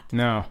that.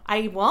 No.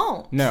 I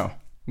won't. No,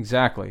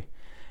 exactly.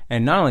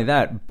 And not only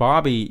that,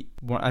 Bobby,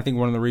 I think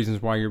one of the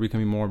reasons why you're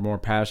becoming more and more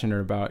passionate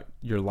about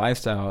your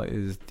lifestyle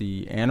is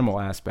the animal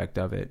aspect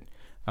of it.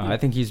 I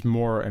think he's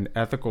more an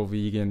ethical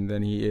vegan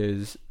than he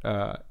is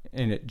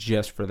in it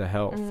just for the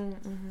health.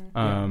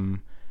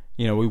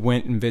 We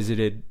went and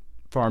visited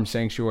Farm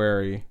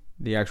Sanctuary,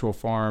 the actual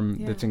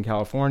farm that's in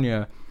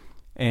California,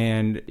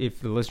 And if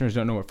the listeners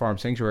don't know what Farm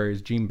Sanctuary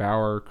is, Gene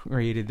Bauer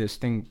created this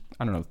thing,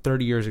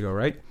 30 years ago,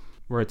 right?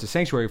 Where it's a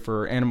sanctuary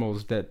for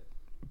animals that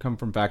come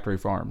from factory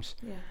farms.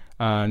 Yeah.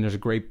 And there's a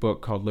great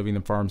book called Living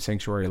the Farm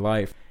Sanctuary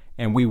Life.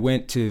 And we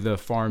went to the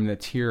farm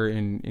that's here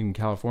in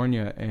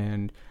California,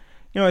 and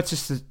it's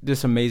just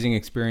this amazing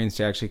experience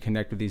to actually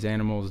connect with these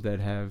animals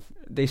that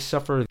they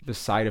suffer the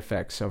side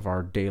effects of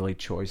our daily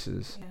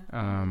choices.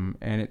 Yeah.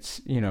 And it's,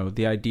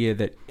 the idea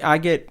that I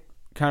get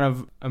kind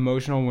of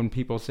emotional when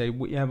people say,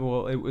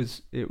 well, it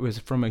was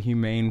from a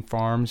humane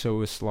farm, so it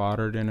was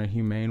slaughtered in a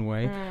humane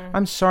way.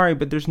 I'm sorry,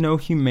 but there's no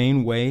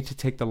humane way to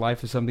take the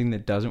life of something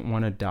that doesn't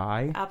want to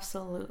die.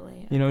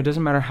 Absolutely. It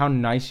doesn't matter how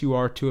nice you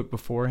are to it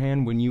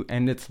beforehand. When you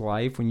end its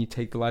life, when you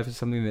take the life of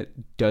something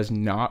that does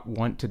not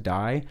want to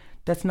die,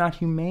 that's not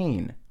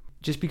humane.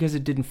 Just because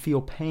it didn't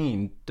feel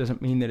pain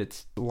doesn't mean that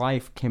its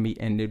life can be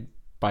ended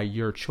by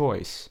your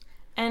choice.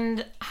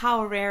 And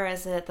how rare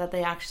is it that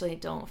they actually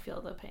don't feel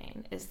the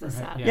pain is the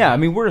sad thing. Yeah,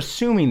 we're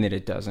assuming that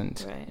it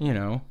doesn't.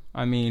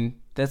 Right.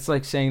 That's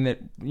like saying that,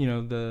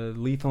 the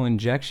lethal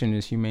injection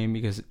is humane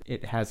because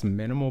it has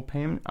minimal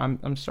pain.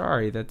 I'm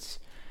sorry, that's...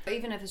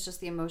 Even if it's just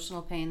the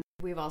emotional pain,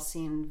 we've all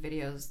seen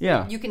videos.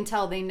 Yeah. You can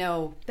tell they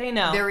know. They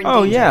know. They're in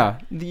Oh, danger. yeah.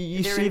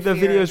 You They're see in the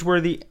fear. videos where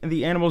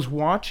the animals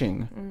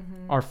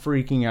watching are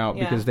freaking out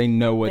because they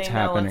know what's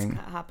happening.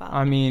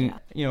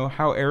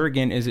 How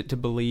arrogant is it to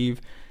believe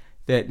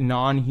that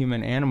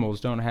non-human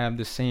animals don't have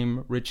the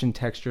same rich and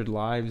textured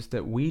lives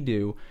that we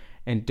do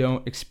and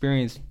don't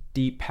experience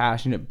deep,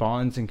 passionate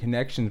bonds and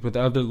connections with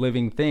other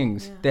living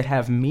things that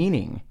have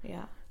meaning.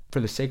 Yeah.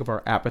 For the sake of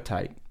our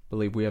appetite,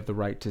 believe we have the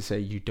right to say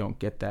you don't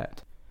get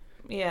that.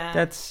 Yeah.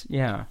 That's,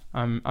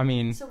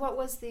 So what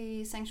was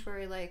the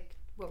sanctuary like?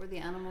 What were the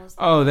animals?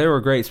 Oh, they were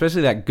great,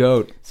 especially that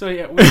goat. So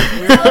yeah,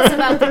 Tell us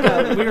about the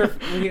goat.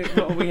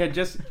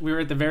 we were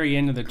at the very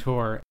end of the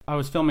tour. I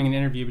was filming an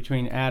interview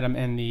between Adam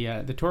and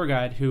the tour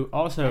guide, who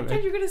also. I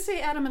thought you were going to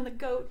say Adam and the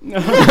goat.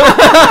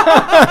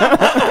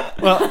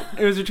 Well,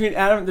 it was between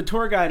Adam. The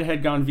tour guide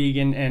had gone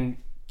vegan and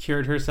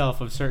cured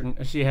herself of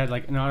she had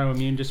like an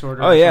autoimmune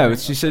disorder. Oh yeah,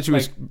 she said she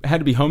had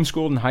to be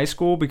homeschooled in high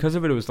school because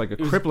of it. It was like a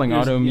crippling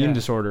autoimmune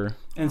disorder.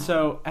 And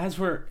so as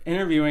we're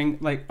interviewing,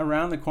 like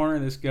around the corner,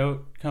 this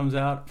goat comes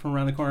out from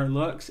around the corner,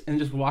 looks, and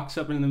just walks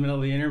up in the middle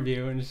of the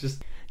interview, and it's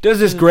just does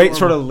this great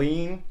sort of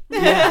lean.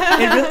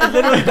 Yeah, it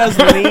literally does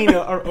lean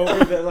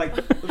over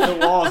the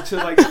walls to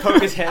like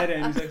poke his head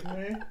in. He's like,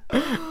 meh.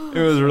 It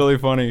was really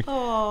funny.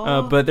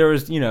 But there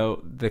was,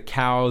 the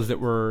cows that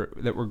were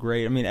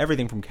great. I mean,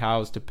 everything from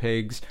cows to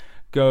pigs,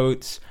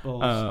 goats,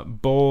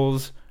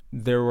 bulls.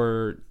 There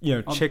were,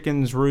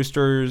 chickens,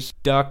 roosters,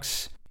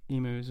 ducks,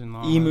 emus and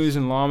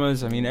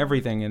llamas. I mean,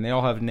 everything, and they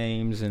all have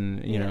names,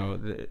 and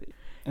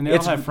and they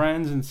all have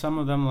friends, and some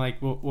of them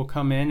will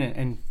come in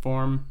and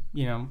form,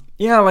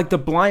 Yeah, like that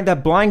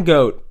blind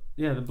goat.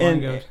 Yeah, the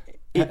blind goat.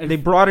 They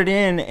brought it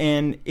in,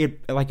 and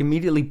it like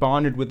immediately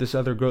bonded with this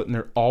other goat, and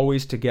they're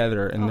always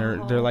together, and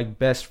they're like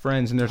best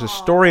friends. And there's a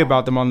story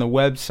about them on the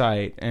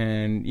website,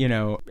 and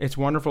it's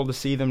wonderful to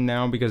see them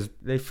now because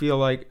they feel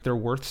like they're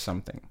worth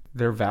something.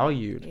 They're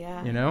valued.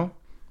 Yeah.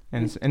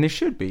 And they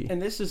should be. And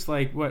this is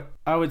like what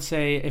I would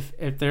say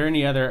if there are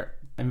any other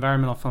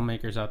environmental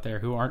filmmakers out there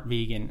who aren't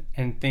vegan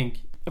and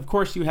think, of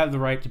course you have the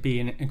right to be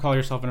and call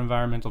yourself an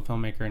environmental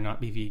filmmaker and not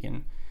be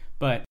vegan,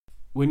 but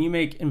when you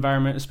make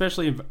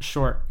especially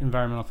short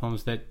environmental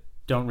films that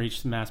don't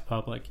reach the mass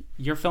public,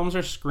 your films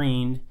are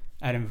screened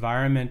at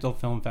environmental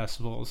film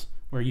festivals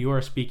where you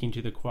are speaking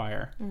to the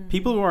choir.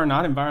 People who are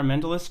not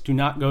environmentalists do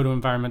not go to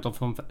environmental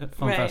film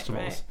festivals.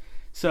 Right.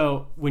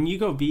 So when you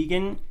go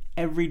vegan,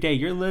 every day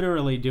you're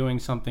literally doing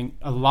something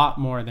a lot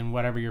more than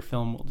whatever your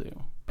film will do.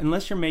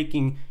 Unless you're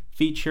making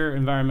feature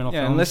environmental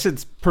films. Unless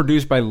it's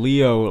produced by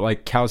Leo,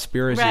 like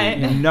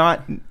Cowspiracy,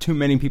 not too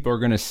many people are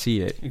going to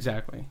see it.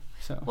 Exactly.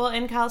 So. Well,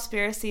 in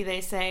Cowspiracy,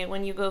 they say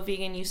when you go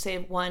vegan, you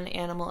save one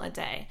animal a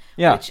day.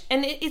 Yeah.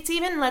 And it's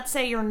even, let's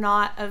say you're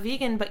not a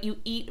vegan, but you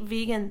eat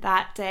vegan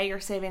that day, you're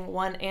saving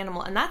one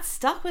animal. And that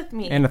stuck with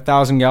me. And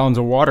 1,000 gallons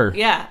of water.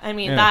 Yeah. I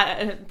mean,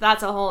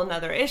 that's a whole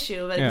nother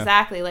issue. But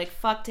exactly, like,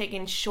 fuck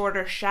taking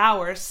shorter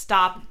showers,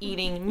 stop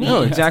eating meat.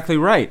 No, exactly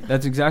right.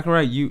 That's exactly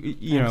right.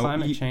 You know,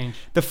 climate change.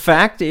 The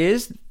fact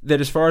is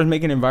that as far as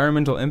making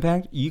environmental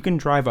impact, you can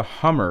drive a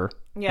Hummer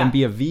and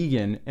be a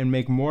vegan and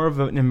make more of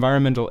an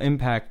environmental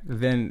impact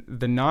than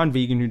the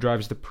non-vegan who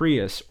drives the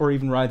Prius or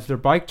even rides their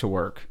bike to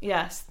work.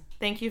 Yes.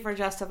 Thank you for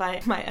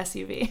justifying my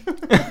SUV.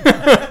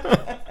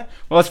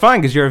 Well, that's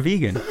fine because you're a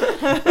vegan.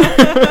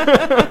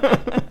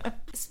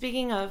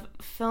 Speaking of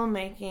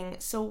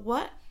filmmaking, so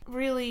what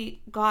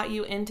really got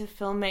you into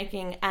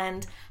filmmaking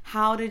and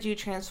how did you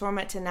transform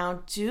it to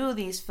now do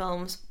these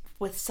films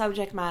with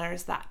subject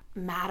matters that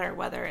matter,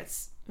 whether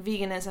it's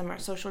veganism or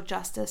social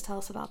justice? Tell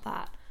us about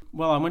that.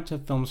 Well, I went to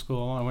film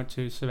school. I went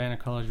to Savannah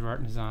College of Art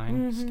and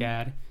Design,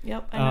 SCAD.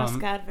 Yep, I know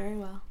SCAD very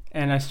well.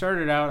 And I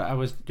started out, I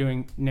was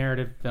doing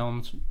narrative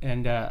films,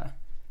 and I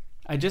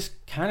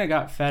just kind of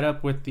got fed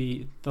up with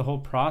the whole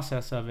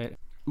process of it.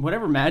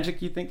 whatever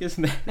magic you think is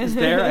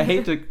there. I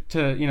hate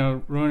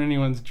to ruin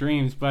anyone's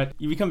dreams, but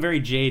you become very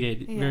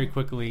jaded very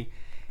quickly.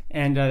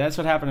 And that's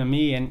what happened to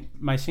me. And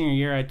my senior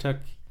year, I took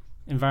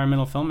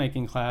environmental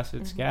filmmaking class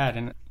at SCAD.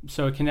 And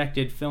so it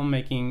connected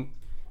filmmaking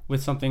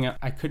with something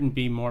I couldn't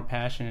be more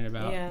passionate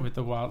about with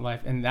the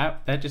wildlife. And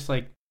that just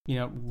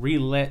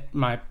relit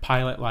my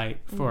pilot light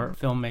for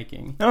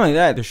filmmaking. Not only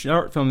that, the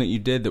short film that you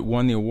did that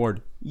won the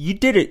award, you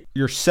did it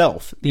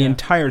yourself, the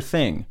entire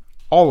thing,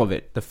 all of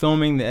it, the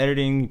filming, the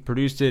editing, you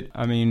produced it.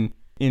 I mean,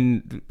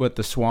 in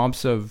the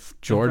swamps of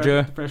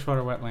Georgia, the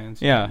freshwater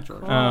wetlands. Yeah, in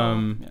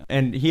Georgia.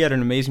 And he had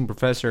an amazing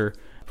professor,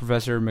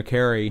 Professor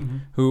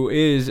McCary, who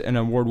is an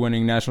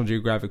award-winning National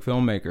Geographic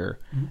filmmaker.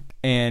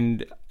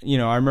 And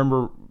I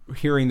remember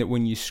hearing that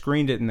when you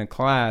screened it in the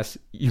class,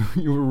 you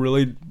were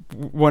really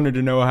wanted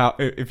to know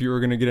if you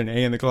were going to get an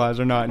A in the class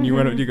or not, and you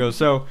went up, you go,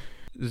 so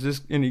is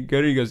this any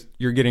good? He goes,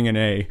 you're getting an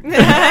A.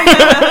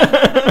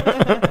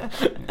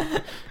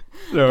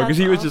 So because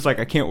he was just like,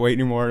 I can't wait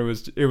anymore.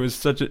 It was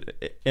such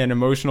an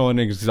emotional and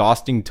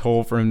exhausting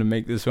toll for him to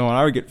make this film. And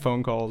I would get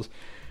phone calls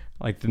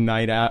like the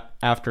night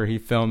after he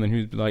filmed, and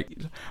he'd be like,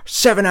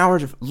 7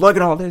 hours of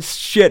lugging all this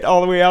shit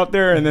all the way out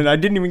there, and then I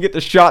didn't even get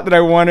the shot that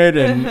I wanted,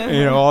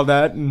 and all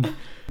that. And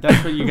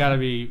that's what you got to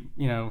be,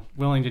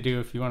 willing to do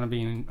if you want to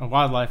be a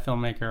wildlife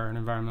filmmaker or an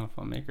environmental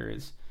filmmaker,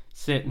 is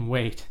sit and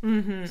wait.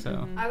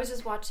 So I was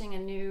just watching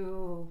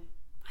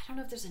I don't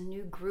know if there's a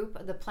new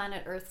group, the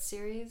Planet Earth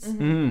series.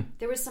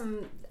 There was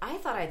some, I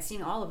thought I'd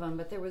seen all of them,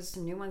 but there was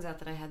some new ones out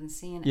that I hadn't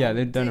seen. Yeah,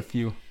 they've done a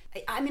few.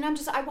 I mean,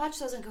 I watched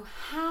those and go,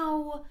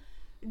 how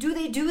do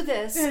they do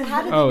this?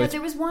 How did they know?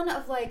 There was one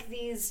of like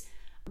these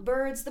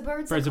birds,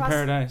 Birds of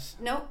Paradise.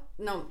 No,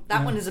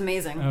 that one is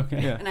amazing.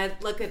 Okay. Yeah. And I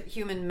look at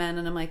human men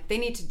and I'm like, they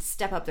need to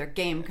step up their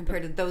game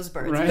compared to those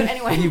birds. Right. But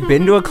anyway. Have you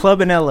been to a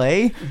club in LA?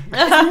 There's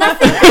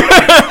nothing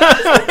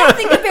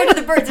compared to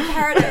the Birds of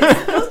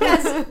Paradise. Those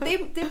guys,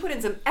 they put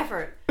in some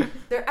effort.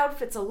 Their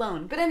outfits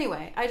alone. But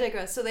anyway, I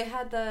digress. So they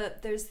had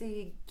there's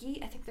the geese,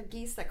 I think they're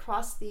geese that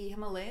cross the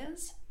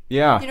Himalayas.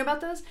 Yeah. Do you know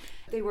about those?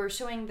 They were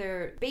showing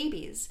their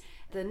babies.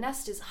 The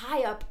nest is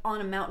high up on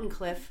a mountain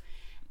cliff,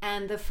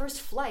 and the first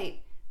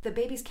flight, the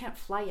babies can't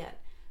fly yet.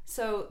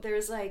 So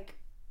there's like,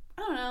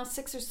 I don't know,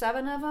 6 or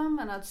 7 of them,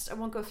 and I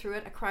won't go through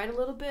it. I cried a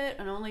little bit,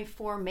 and only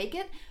 4 make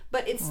it.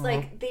 But it's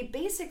like they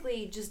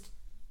basically just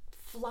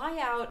fly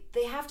out.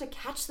 They have to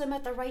catch them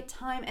at the right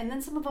time, and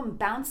then some of them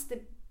bounce the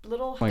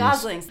little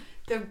goslings.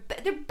 They're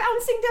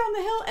bouncing down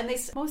the hill, and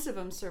most of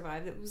them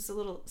survived. It was a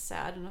little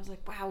sad, and I was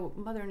like, wow,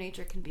 Mother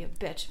Nature can be a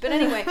bitch. But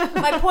anyway,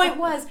 my point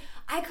was,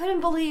 I couldn't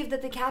believe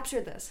that they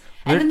captured this.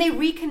 And then they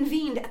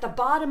reconvened at the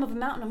bottom of a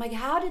mountain. I'm like,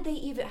 how did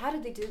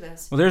they do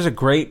this? Well, there's a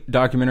great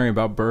documentary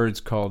about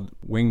birds called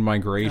Winged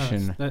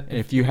Migration.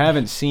 If you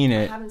haven't seen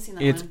it, I haven't seen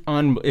that it's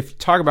if you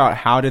talk about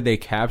how did they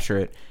capture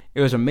it,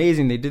 it was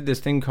amazing. They did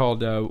this thing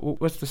called,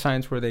 what's the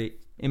science where they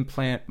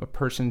implant a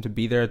person to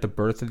be there at the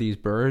birth of these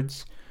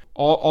birds?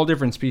 All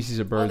different species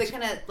of birds. Oh, they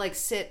kind of like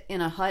sit in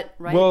a hut,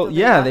 right? Well,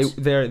 yeah,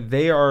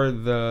 they are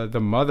the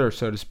mother,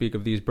 so to speak,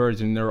 of these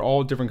birds, and they're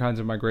all different kinds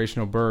of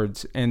migrational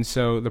birds. And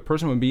so the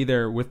person would be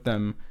there with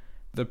them.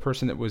 The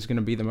person that was going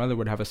to be the mother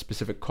would have a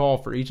specific call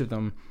for each of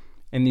them,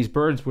 and these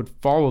birds would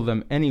follow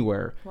them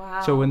anywhere.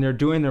 Wow. So when they're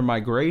doing their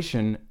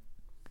migration,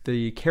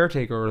 the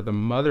caretaker or the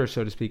mother,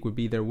 so to speak, would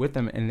be there with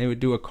them, and they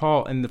would do a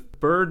call, and the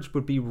birds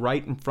would be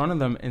right in front of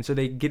them, and so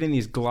they get in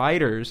these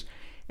gliders.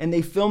 And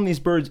they film these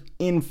birds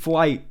in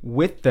flight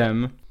with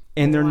them,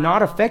 and they're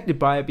not affected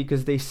by it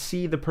because they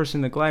see the person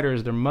in the glider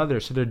as their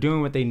mother. So they're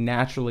doing what they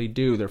naturally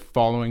do. They're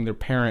following their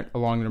parent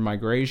along their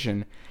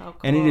migration. How cool.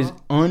 And it is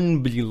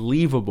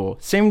unbelievable.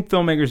 Same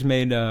filmmakers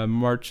made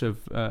March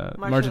of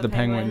the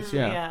Penguins.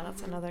 Yeah,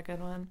 that's another good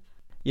one.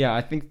 Yeah,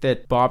 I think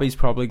that Bobby's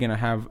probably going to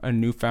have a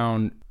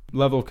newfound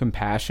level of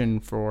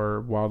compassion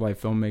for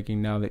wildlife filmmaking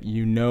now that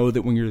you know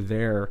that when you're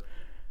there,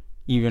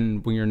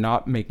 even when you're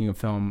not making a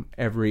film,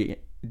 every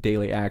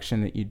daily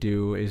action that you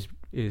do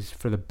is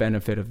for the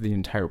benefit of the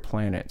entire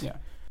planet. Yeah,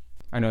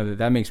 I know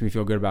that makes me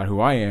feel good about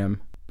who I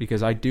am,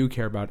 because I do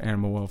care about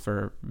animal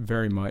welfare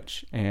very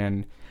much,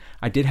 and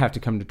I did have to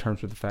come to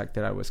terms with the fact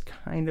that I was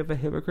kind of a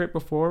hypocrite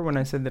before when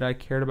I said that I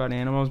cared about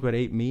animals but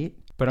ate meat.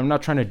 But I'm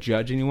not trying to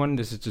judge anyone.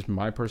 This is just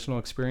my personal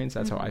experience.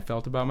 That's how I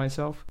felt about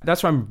myself.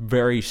 That's why I'm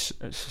very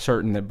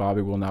certain that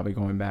Bobby will not be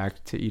going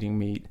back to eating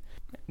meat.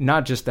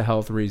 Not just the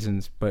health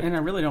reasons, but... And I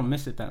really don't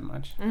miss it that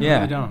much. Yeah. I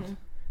really don't.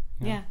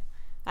 Mm-hmm. Yeah.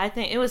 I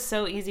think it was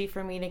so easy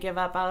for me to give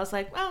up. I was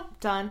like, well,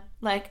 done.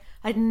 Like,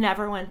 I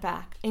never went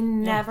back. I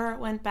never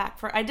went back.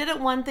 I did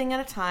it one thing at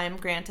a time,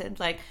 granted.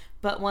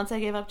 But once I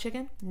gave up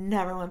chicken,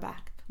 never went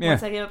back. Yeah.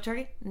 Once I gave up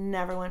turkey,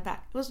 never went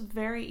back. It was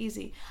very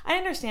easy. I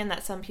understand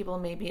that some people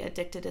may be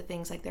addicted to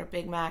things like their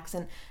Big Macs,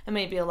 and it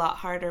may be a lot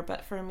harder.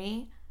 But for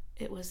me,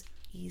 it was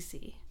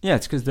easy. Yeah,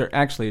 it's because they're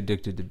actually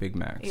addicted to Big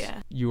Macs.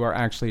 Yeah. You are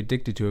actually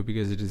addicted to it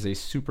because it is a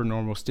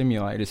supernormal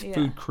stimuli. It is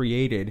food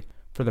created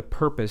for the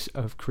purpose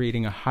of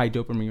creating a high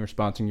dopamine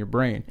response in your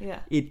brain.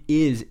 Yeah. It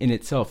is in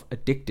itself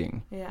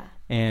addicting. Yeah.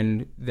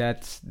 And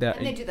that's that.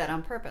 And they do that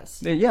on purpose.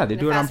 They do it on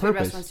purpose. Fast food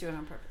restaurants do it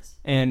on purpose.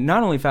 And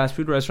not only fast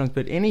food restaurants,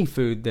 but any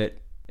food that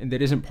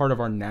isn't part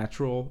of our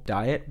natural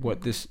diet,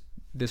 what this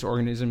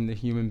organism, the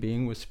human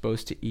being, was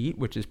supposed to eat,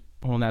 which is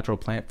whole natural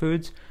plant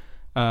foods.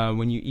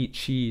 When you eat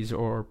cheese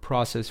or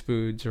processed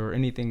foods or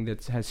anything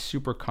that has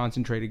super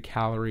concentrated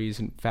calories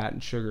and fat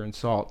and sugar and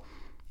salt,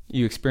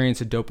 you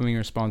experience a dopamine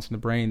response in the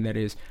brain that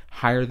is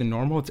higher than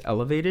normal. It's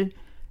elevated.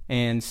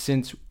 And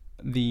since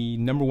the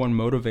number one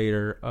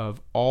motivator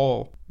of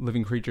all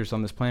living creatures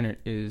on this planet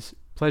is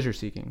pleasure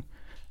seeking,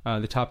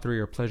 the top three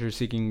are pleasure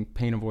seeking,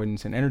 pain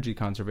avoidance, and energy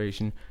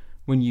conservation.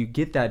 When you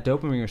get that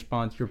dopamine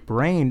response, your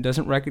brain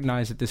doesn't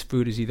recognize that this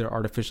food is either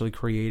artificially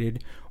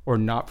created or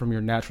not from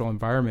your natural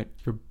environment.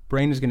 Your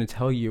brain is going to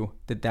tell you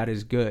that that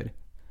is good,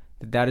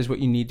 that is what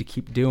you need to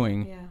keep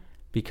doing,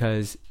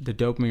 because the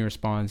dopamine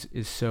response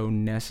is so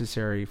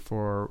necessary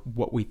for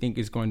what we think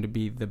is going to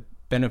be the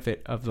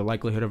benefit of the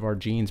likelihood of our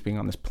genes being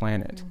on this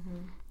planet.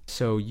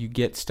 So you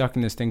get stuck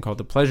in this thing called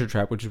the pleasure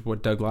trap, which is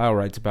what Doug Lisle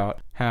writes about,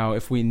 how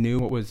if we knew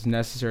what was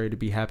necessary to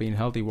be happy and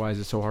healthy, why is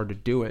it so hard to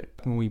do it?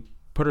 When we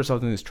put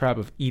ourselves in this trap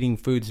of eating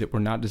foods that we're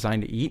not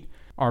designed to eat,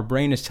 our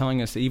brain is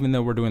telling us that even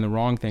though we're doing the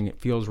wrong thing, it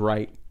feels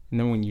right. And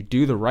then when you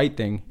do the right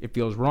thing, it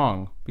feels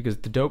wrong because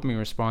the dopamine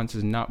response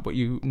is not what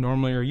you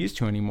normally are used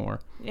to anymore.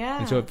 Yeah.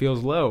 And so it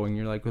feels low and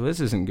you're like, well, this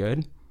isn't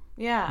good.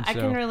 Yeah, I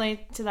can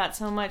relate to that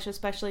so much,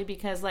 especially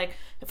because, like,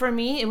 for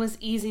me, it was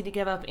easy to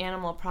give up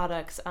animal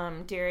products,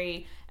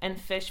 dairy and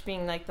fish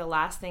being, like, the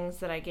last things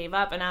that I gave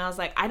up. And I was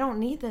like, I don't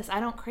need this. I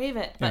don't crave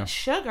it. But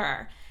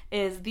sugar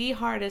is the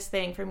hardest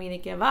thing for me to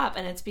give up.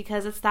 And it's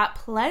because it's that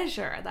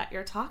pleasure that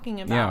you're talking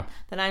about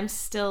that I'm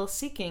still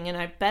seeking. And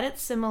I bet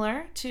it's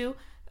similar to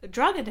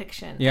drug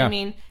addiction. I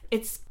mean,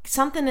 it's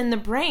something in the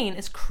brain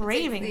is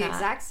craving the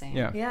exact same.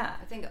 Yeah.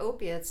 I think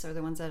opiates are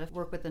the ones that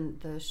work with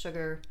the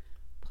sugar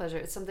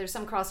pleasure. There's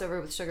some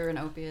crossover with sugar and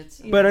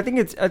opiates. But I think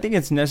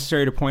it's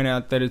necessary to point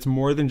out that it's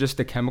more than just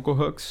the chemical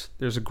hooks.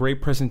 There's a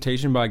great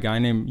presentation by a guy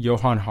named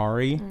Johan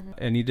Hari,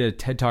 and he did a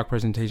TED Talk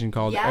presentation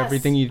called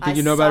 "Everything You Think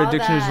You Know About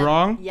Addiction Is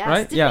Wrong." Yes.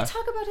 Right? Did we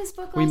talk about his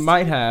book? We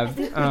might have. I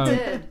think we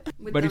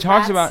did. But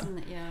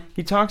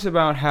he talks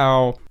about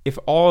how if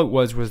all it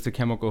was the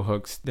chemical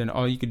hooks, then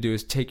all you could do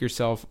is take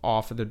yourself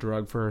off of the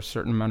drug for a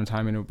certain amount of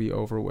time and it would be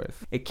over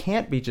with. It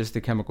can't be just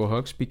the chemical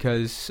hooks,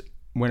 because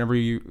whenever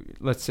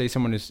let's say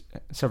someone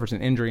suffers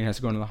an injury and has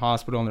to go into the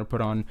hospital and they're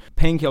put on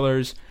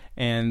painkillers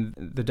and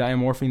the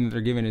diamorphine that they're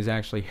given is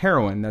actually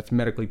heroin, that's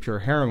medically pure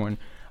heroin,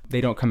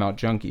 they don't come out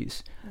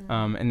junkies.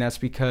 And that's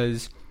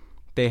because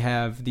they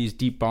have these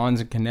deep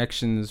bonds and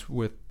connections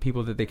with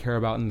people that they care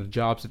about and the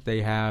jobs that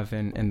they have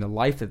and the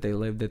life that they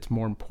live that's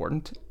more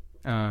important,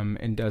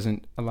 and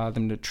doesn't allow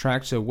them to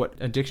track. So what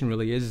addiction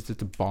really is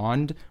it's a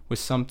bond with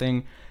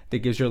something that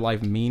gives your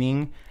life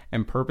meaning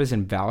and purpose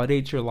and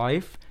validates your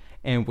life.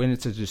 And when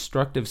it's a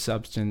destructive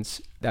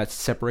substance, that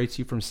separates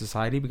you from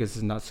society because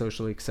it's not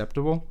socially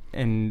acceptable.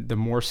 And the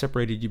more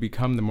separated you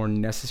become, the more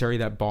necessary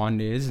that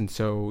bond is. And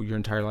so your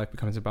entire life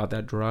becomes about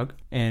that drug.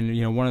 And,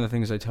 one of the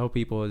things I tell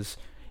people is,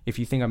 if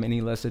you think I'm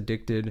any less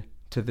addicted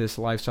to this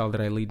lifestyle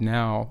that I lead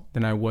now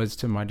than I was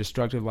to my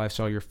destructive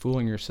lifestyle, you're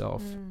fooling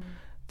yourself.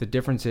 The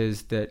difference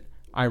is that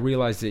I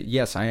realize that,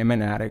 yes, I am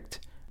an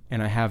addict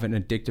and I have an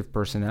addictive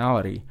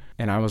personality.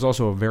 And I was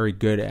also a very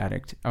good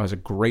addict. I was a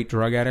great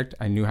drug addict.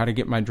 I knew how to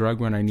get my drug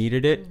when I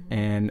needed it.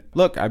 And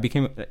look, I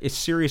became a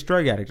serious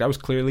drug addict. I was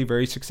clearly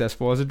very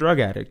successful as a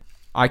drug addict.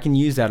 I can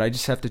use that. I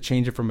just have to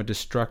change it from a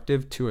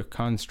destructive to a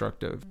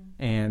constructive.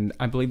 And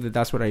I believe that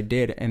that's what I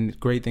did. And the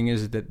great thing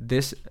is that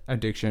this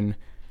addiction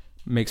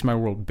makes my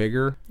world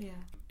bigger.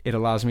 It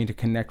allows me to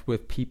connect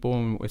with people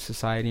and with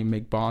society and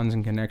make bonds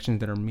and connections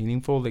that are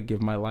meaningful, that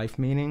give my life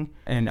meaning.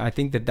 And I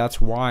think that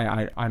that's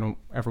why I don't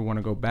ever want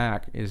to go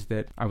back, is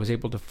that I was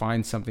able to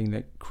find something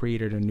that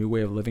created a new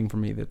way of living for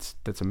me that's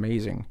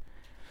amazing.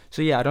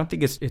 So yeah, I don't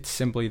think it's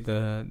simply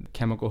the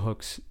chemical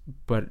hooks,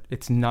 but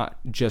it's not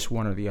just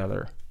one or the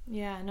other.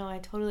 Yeah, no, I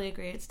totally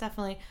agree. It's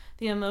definitely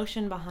the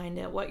emotion behind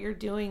it, what you're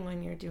doing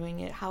when you're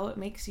doing it, how it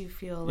makes you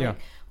feel.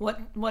 Like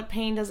what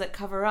pain does it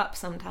cover up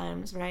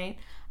sometimes, right?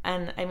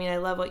 And I mean, I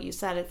love what you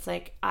said. It's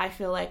like, I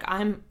feel like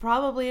I'm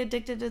probably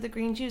addicted to the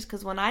green juice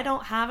because when I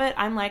don't have it,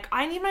 I'm like,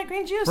 I need my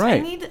green juice.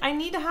 Right. I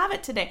need to have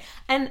it today.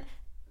 And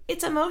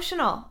it's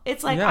emotional.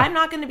 It's like, I'm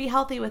not going to be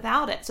healthy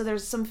without it. So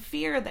there's some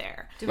fear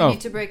there. Do we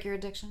need to break your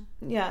addiction?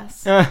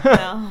 Yes. No.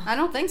 I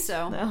don't think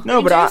so.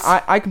 No, but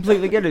I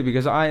completely get it,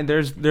 because I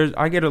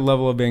get a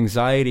level of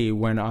anxiety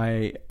when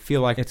I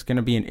feel like it's going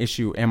to be an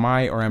issue. Am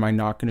I or am I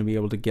not going to be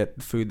able to get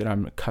the food that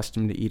I'm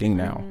accustomed to eating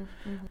now?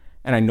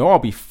 And I know I'll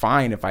be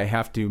fine if I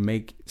have to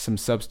make some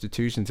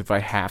substitutions, if I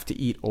have to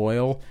eat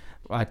oil.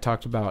 I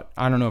talked about,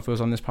 I don't know if it was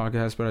on this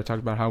podcast, but I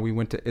talked about how we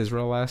went to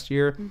Israel last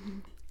year.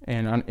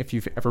 And if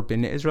you've ever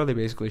been to Israel, they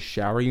basically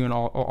shower you in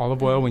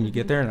olive oil when you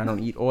get there, and I don't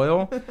eat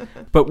oil.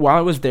 But while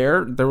I was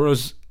there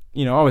was,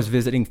 I was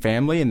visiting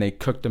family and they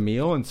cooked a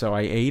meal, and so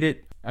I ate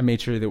it. I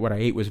made sure that what I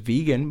ate was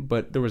vegan,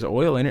 but there was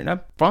oil in it, and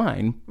I'm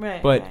fine.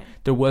 Right. But right.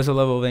 there was a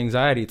level of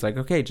anxiety. It's like,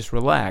 okay, just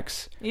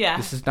relax. Yeah.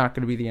 This is not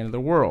going to be the end of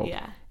the world.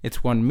 Yeah.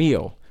 It's one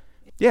meal.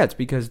 Yeah, it's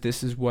because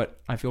this is what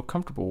I feel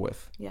comfortable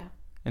with. Yeah.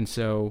 And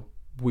so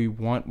we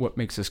want what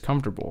makes us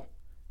comfortable.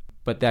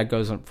 But that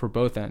goes on for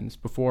both ends.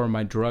 Before,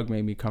 my drug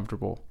made me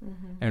comfortable.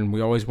 Mm-hmm. And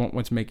we always want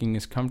what's making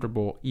us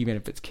comfortable, even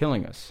if it's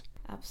killing us.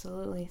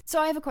 Absolutely. So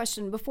I have a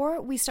question. Before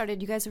we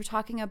started, you guys were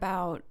talking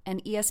about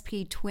an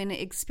ESP twin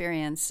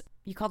experience.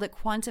 You called it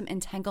quantum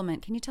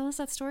entanglement. Can you tell us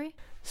that story?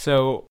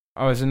 So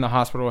I was in the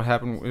hospital. It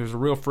happened. It was a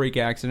real freak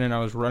accident. I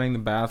was running the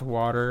bath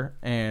water,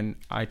 and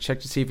I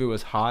checked to see if it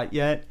was hot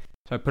yet.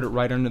 So I put it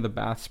right under the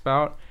bath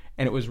spout,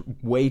 and it was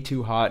way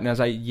too hot. And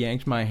as I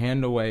yanked my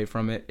hand away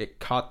from it, it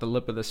caught the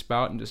lip of the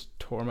spout and just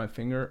tore my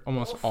finger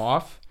almost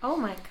off. Oh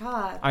my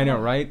God. I know,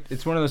 right?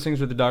 It's one of those things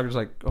where the doctor's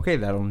like, okay,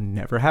 that'll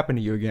never happen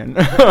to you again.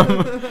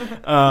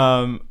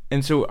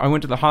 And so I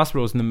went to the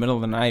hospital. It was in the middle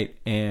of the night,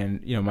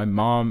 and my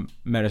mom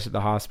met us at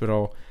the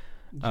hospital.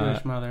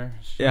 Jewish mother.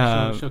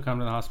 She'll come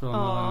to the hospital in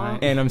the middle of the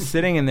night. And I'm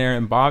sitting in there,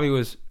 and Bobby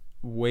was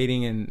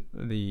waiting in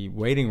the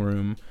waiting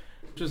room.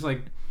 Just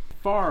like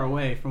far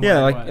away from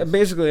where it was.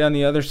 Basically on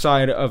the other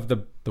side of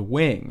the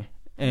wing.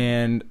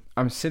 And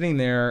I'm sitting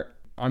there.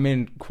 I'm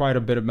in quite a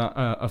bit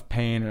of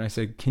pain, and I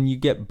said, "Can you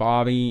get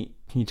Bobby?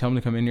 Can you tell him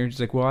to come in here?" She's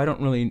like, "Well, I don't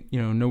really,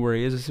 know where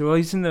he is." I said, "Well,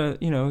 he's in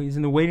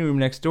the waiting room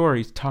next door.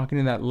 He's talking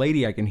to that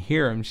lady. I can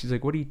hear him." She's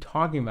like, "What are you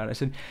talking about?" I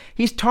said,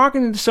 "He's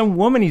talking to some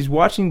woman. He's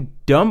watching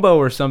Dumbo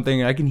or something,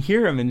 and I can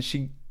hear him." And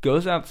she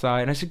goes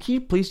outside, and I said, "Can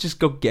you please just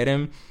go get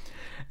him?"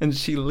 And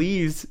she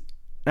leaves.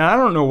 And I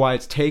don't know why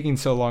it's taking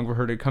so long for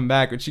her to come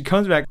back, but she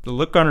comes back, the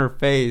look on her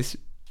face,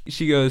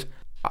 she goes,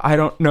 "I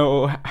don't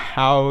know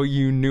how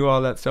you knew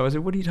all that stuff." I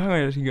said, "What are you talking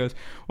about?" She goes,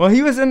 "Well,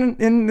 he was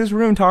in this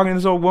room talking to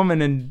this old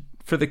woman, and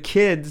for the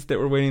kids that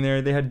were waiting there,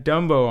 they had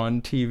Dumbo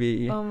on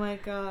TV." Oh my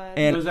God.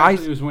 And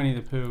it was Winnie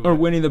the Pooh. Or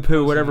Winnie the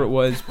Pooh, whatever it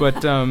was.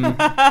 But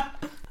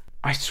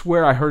I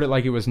swear I heard it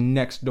like it was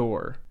next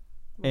door.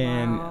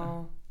 And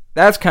wow.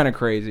 That's kind of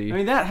crazy. I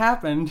mean, that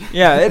happened.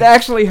 Yeah, it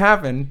actually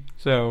happened.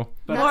 So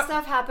that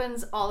stuff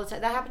happens all the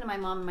time. That happened to my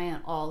mom and my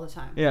aunt all the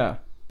time. Yeah.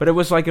 But it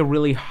was like a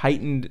really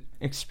heightened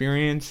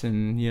experience,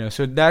 and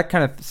so that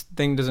kind of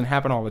thing doesn't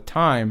happen all the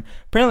time.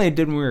 Apparently it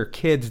did when we were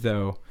kids,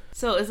 though.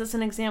 So is this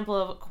an example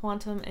of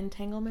quantum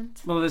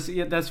entanglement? Well,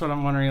 that's what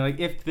I'm wondering. Like,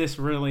 if this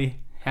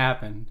really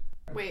happened.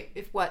 Wait,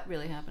 if what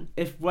really happened?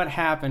 If what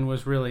happened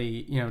was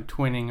really,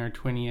 twinning or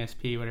twin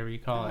ESP, whatever you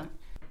call it,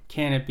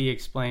 can it be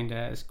explained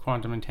as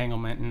quantum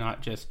entanglement and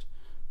not just,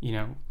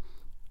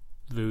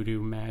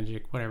 voodoo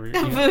magic, whatever.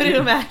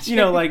 Voodoo magic.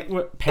 Like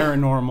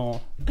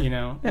paranormal,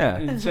 Yeah.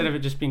 Instead of it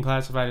just being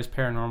classified as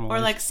paranormal. Or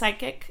like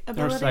psychic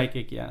ability. Or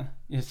psychic, yeah.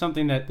 It's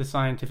something that the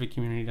scientific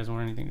community doesn't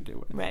want anything to do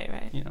with. Right.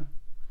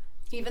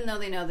 Even though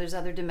they know there's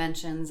other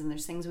dimensions and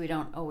there's things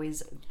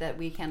that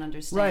we can't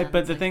understand. Right,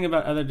 but the thing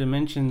about other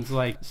dimensions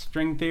like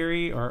string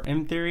theory or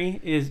M theory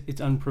is it's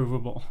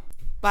unprovable.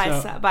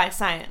 By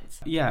science.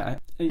 Yeah.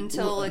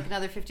 Until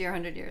another 50 or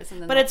 100 years.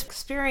 And then it's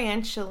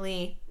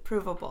experientially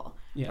provable,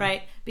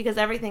 right? Because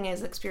everything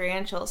is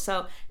experiential.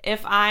 So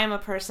if I'm a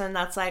person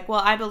that's like,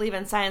 well, I believe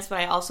in science, but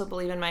I also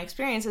believe in my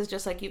experiences,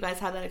 just like you guys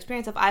had that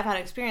experience. If I've had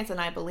experience and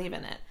I believe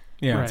in it,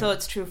 right. So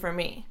it's true for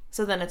me.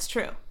 So then it's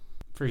true.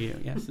 For you,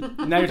 yes.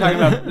 Now you're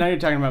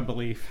talking about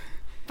belief.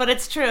 But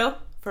it's true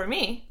for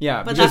me.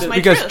 Yeah, but because, that's my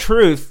because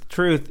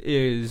truth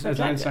is, as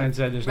Einstein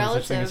said, there's no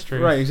such thing as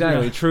truth. Right,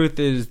 exactly. Yeah. Truth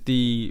is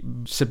the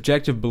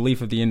subjective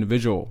belief of the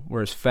individual,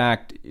 whereas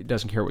fact, it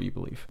doesn't care what you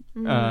believe,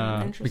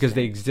 because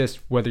they exist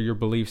whether your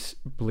beliefs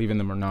believe in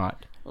them or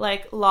not.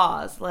 Like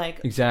laws,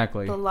 like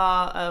exactly the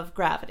law of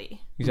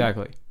gravity.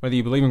 Exactly, whether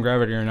you believe in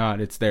gravity or not,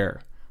 it's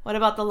there. What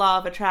about the law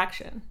of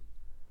attraction?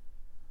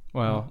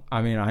 Well,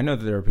 I mean, I know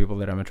that there are people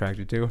that I'm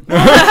attracted to. No,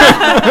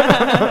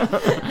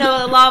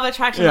 the law of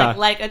attraction,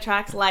 like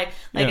attracts like.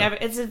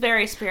 It's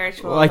very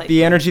spiritual. Like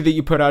the energy that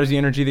you put out is the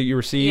energy that you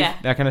receive,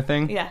 that kind of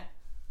thing. Yeah.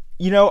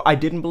 I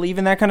didn't believe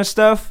in that kind of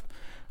stuff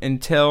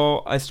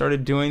until I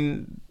started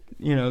doing,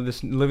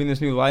 living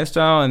this new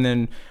lifestyle, and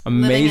then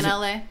living in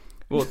LA.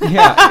 Well,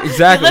 yeah,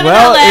 exactly.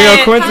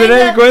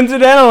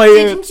 Coincidentally.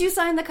 Didn't you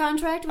sign the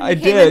contract when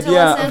you came into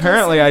Los Angeles?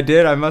 Apparently I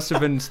did. I must have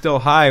been still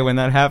high when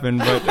that happened.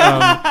 But,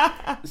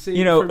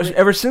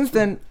 ever since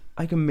then,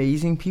 like,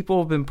 amazing people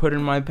have been put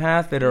in my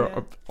path that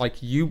are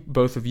like you,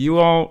 both of you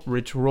all,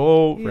 Rich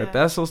Roll, Rip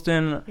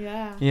Esselstyn.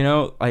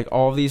 Yeah. Like,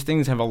 all of these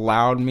things have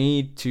allowed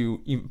me to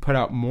put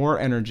out more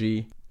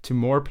energy to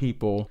more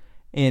people.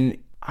 And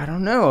I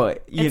don't know.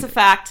 It's a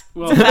fact.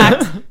 Well, it's a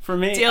fact. For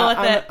me, deal with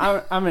it.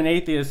 I'm an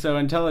atheist, so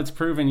until it's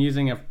proven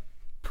using a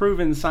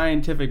proven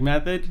scientific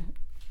method,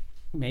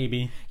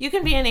 maybe. You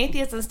can be an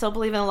atheist and still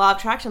believe in the law of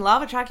attraction. Law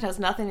of attraction has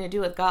nothing to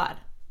do with God.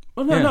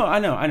 Well, no, I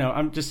know.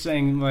 I'm just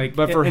saying, like...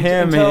 But for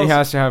him, he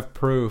has to have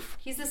proof.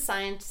 He's a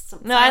science...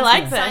 No, I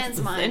like this. Science This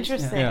is mind.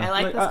 interesting. Yeah. I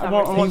like this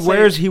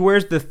conversation. He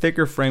wears the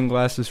thicker frame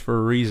glasses for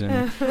a reason.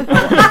 And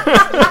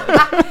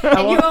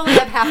you only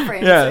have half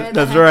frames. Yeah, right?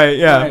 that's right,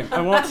 yeah. Right.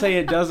 I won't say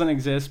it doesn't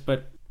exist,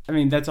 but I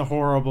mean, that's a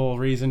horrible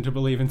reason to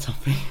believe in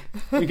something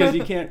because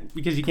you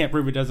can't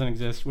prove it doesn't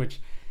exist,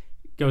 which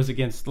goes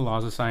against the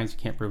laws of science. You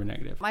can't prove a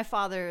negative. My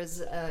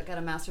father's got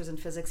a master's in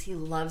physics. He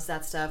loves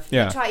that stuff.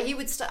 Yeah.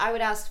 I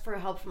would ask for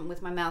help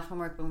with my math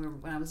homework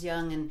when I was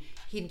young, and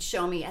he'd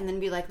show me, and then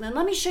be like, "Then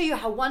let me show you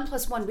how 1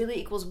 + 1 really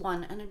equals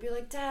 1." And I'd be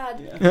like, "Dad,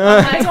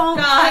 I don't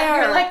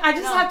care." You're like, I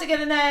just have to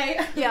get an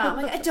A. Yeah,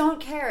 I'm like, I don't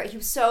care. He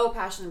was so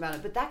passionate about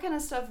it, but that kind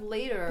of stuff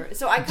later.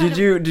 So I Did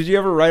you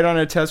ever write on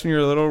a test when you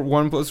were little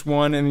 1 +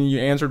 1 and you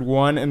answered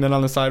 1, and then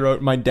on the side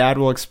wrote, "My dad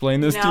will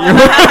explain this to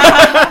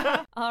you"?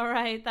 All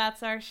right,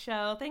 that's our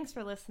show. Thanks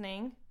for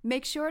listening.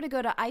 Make sure to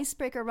go to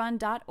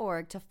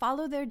icebreakerrun.org to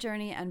follow their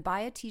journey and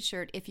buy a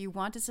t-shirt if you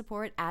want to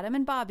support Adam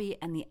and Bobby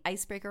and the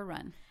Icebreaker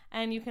Run.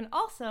 And you can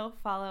also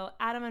follow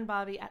Adam and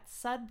Bobby at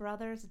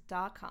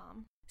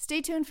sudbrothers.com.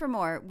 Stay tuned for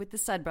more with the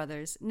Sud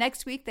Brothers.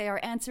 Next week, they are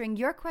answering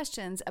your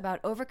questions about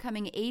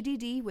overcoming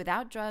ADD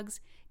without drugs,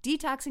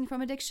 detoxing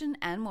from addiction,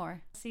 and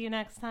more. See you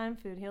next time,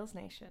 Food Heals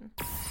Nation.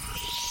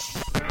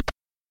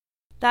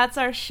 That's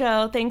our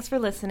show. Thanks for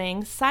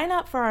listening. Sign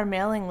up for our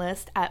mailing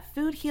list at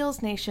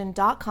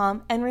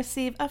foodhealsnation.com and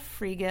receive a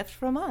free gift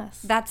from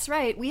us. That's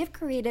right. We have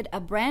created a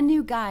brand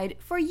new guide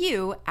for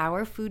you,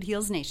 our Food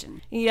Heals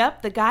Nation.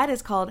 Yep, the guide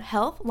is called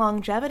Health,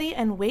 Longevity,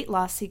 and Weight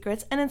Loss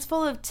Secrets, and it's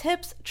full of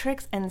tips,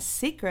 tricks, and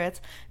secrets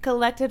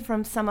collected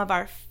from some of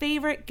our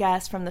favorite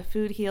guests from the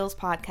Food Heals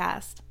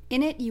podcast.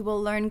 In it, you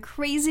will learn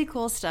crazy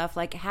cool stuff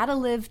like how to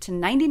live to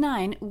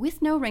 99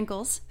 with no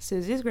wrinkles.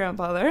 Susie's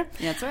grandfather.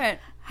 That's right.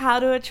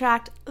 How to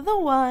attract the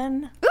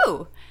one.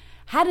 Ooh,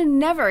 how to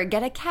never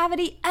get a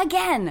cavity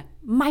again.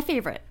 My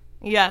favorite.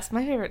 Yes,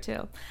 my favorite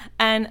too.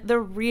 And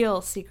the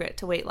real secret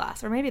to weight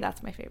loss, or maybe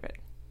that's my favorite.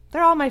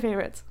 They're all my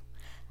favorites.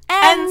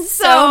 And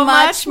so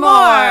much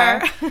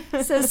more.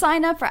 So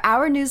sign up for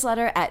our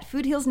newsletter at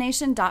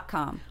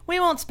foodhealsnation.com. We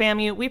won't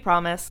spam you, we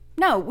promise.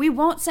 No, we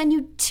won't send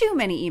you too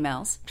many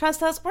emails.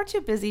 Trust us, we're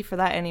too busy for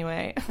that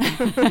anyway.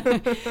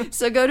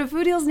 So go to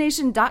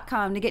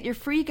foodhealsnation.com to get your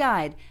free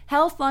guide,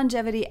 Health,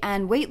 Longevity,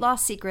 and Weight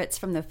Loss Secrets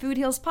from the Food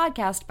Heals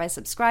podcast by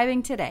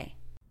subscribing today.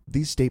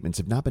 These statements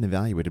have not been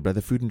evaluated by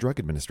the Food and Drug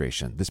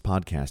Administration. This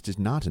podcast is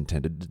not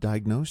intended to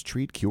diagnose,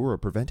 treat, cure, or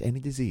prevent any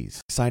disease.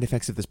 Side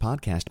effects of this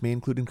podcast may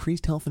include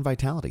increased health and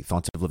vitality,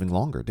 thoughts of living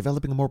longer,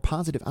 developing a more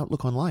positive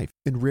outlook on life.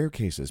 In rare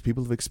cases,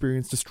 people have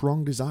experienced a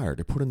strong desire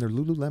to put in their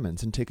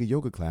Lululemons and take a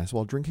yoga class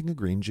while drinking a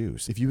green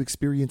juice. If you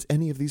experience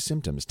any of these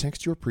symptoms,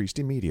 text your priest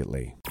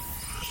immediately.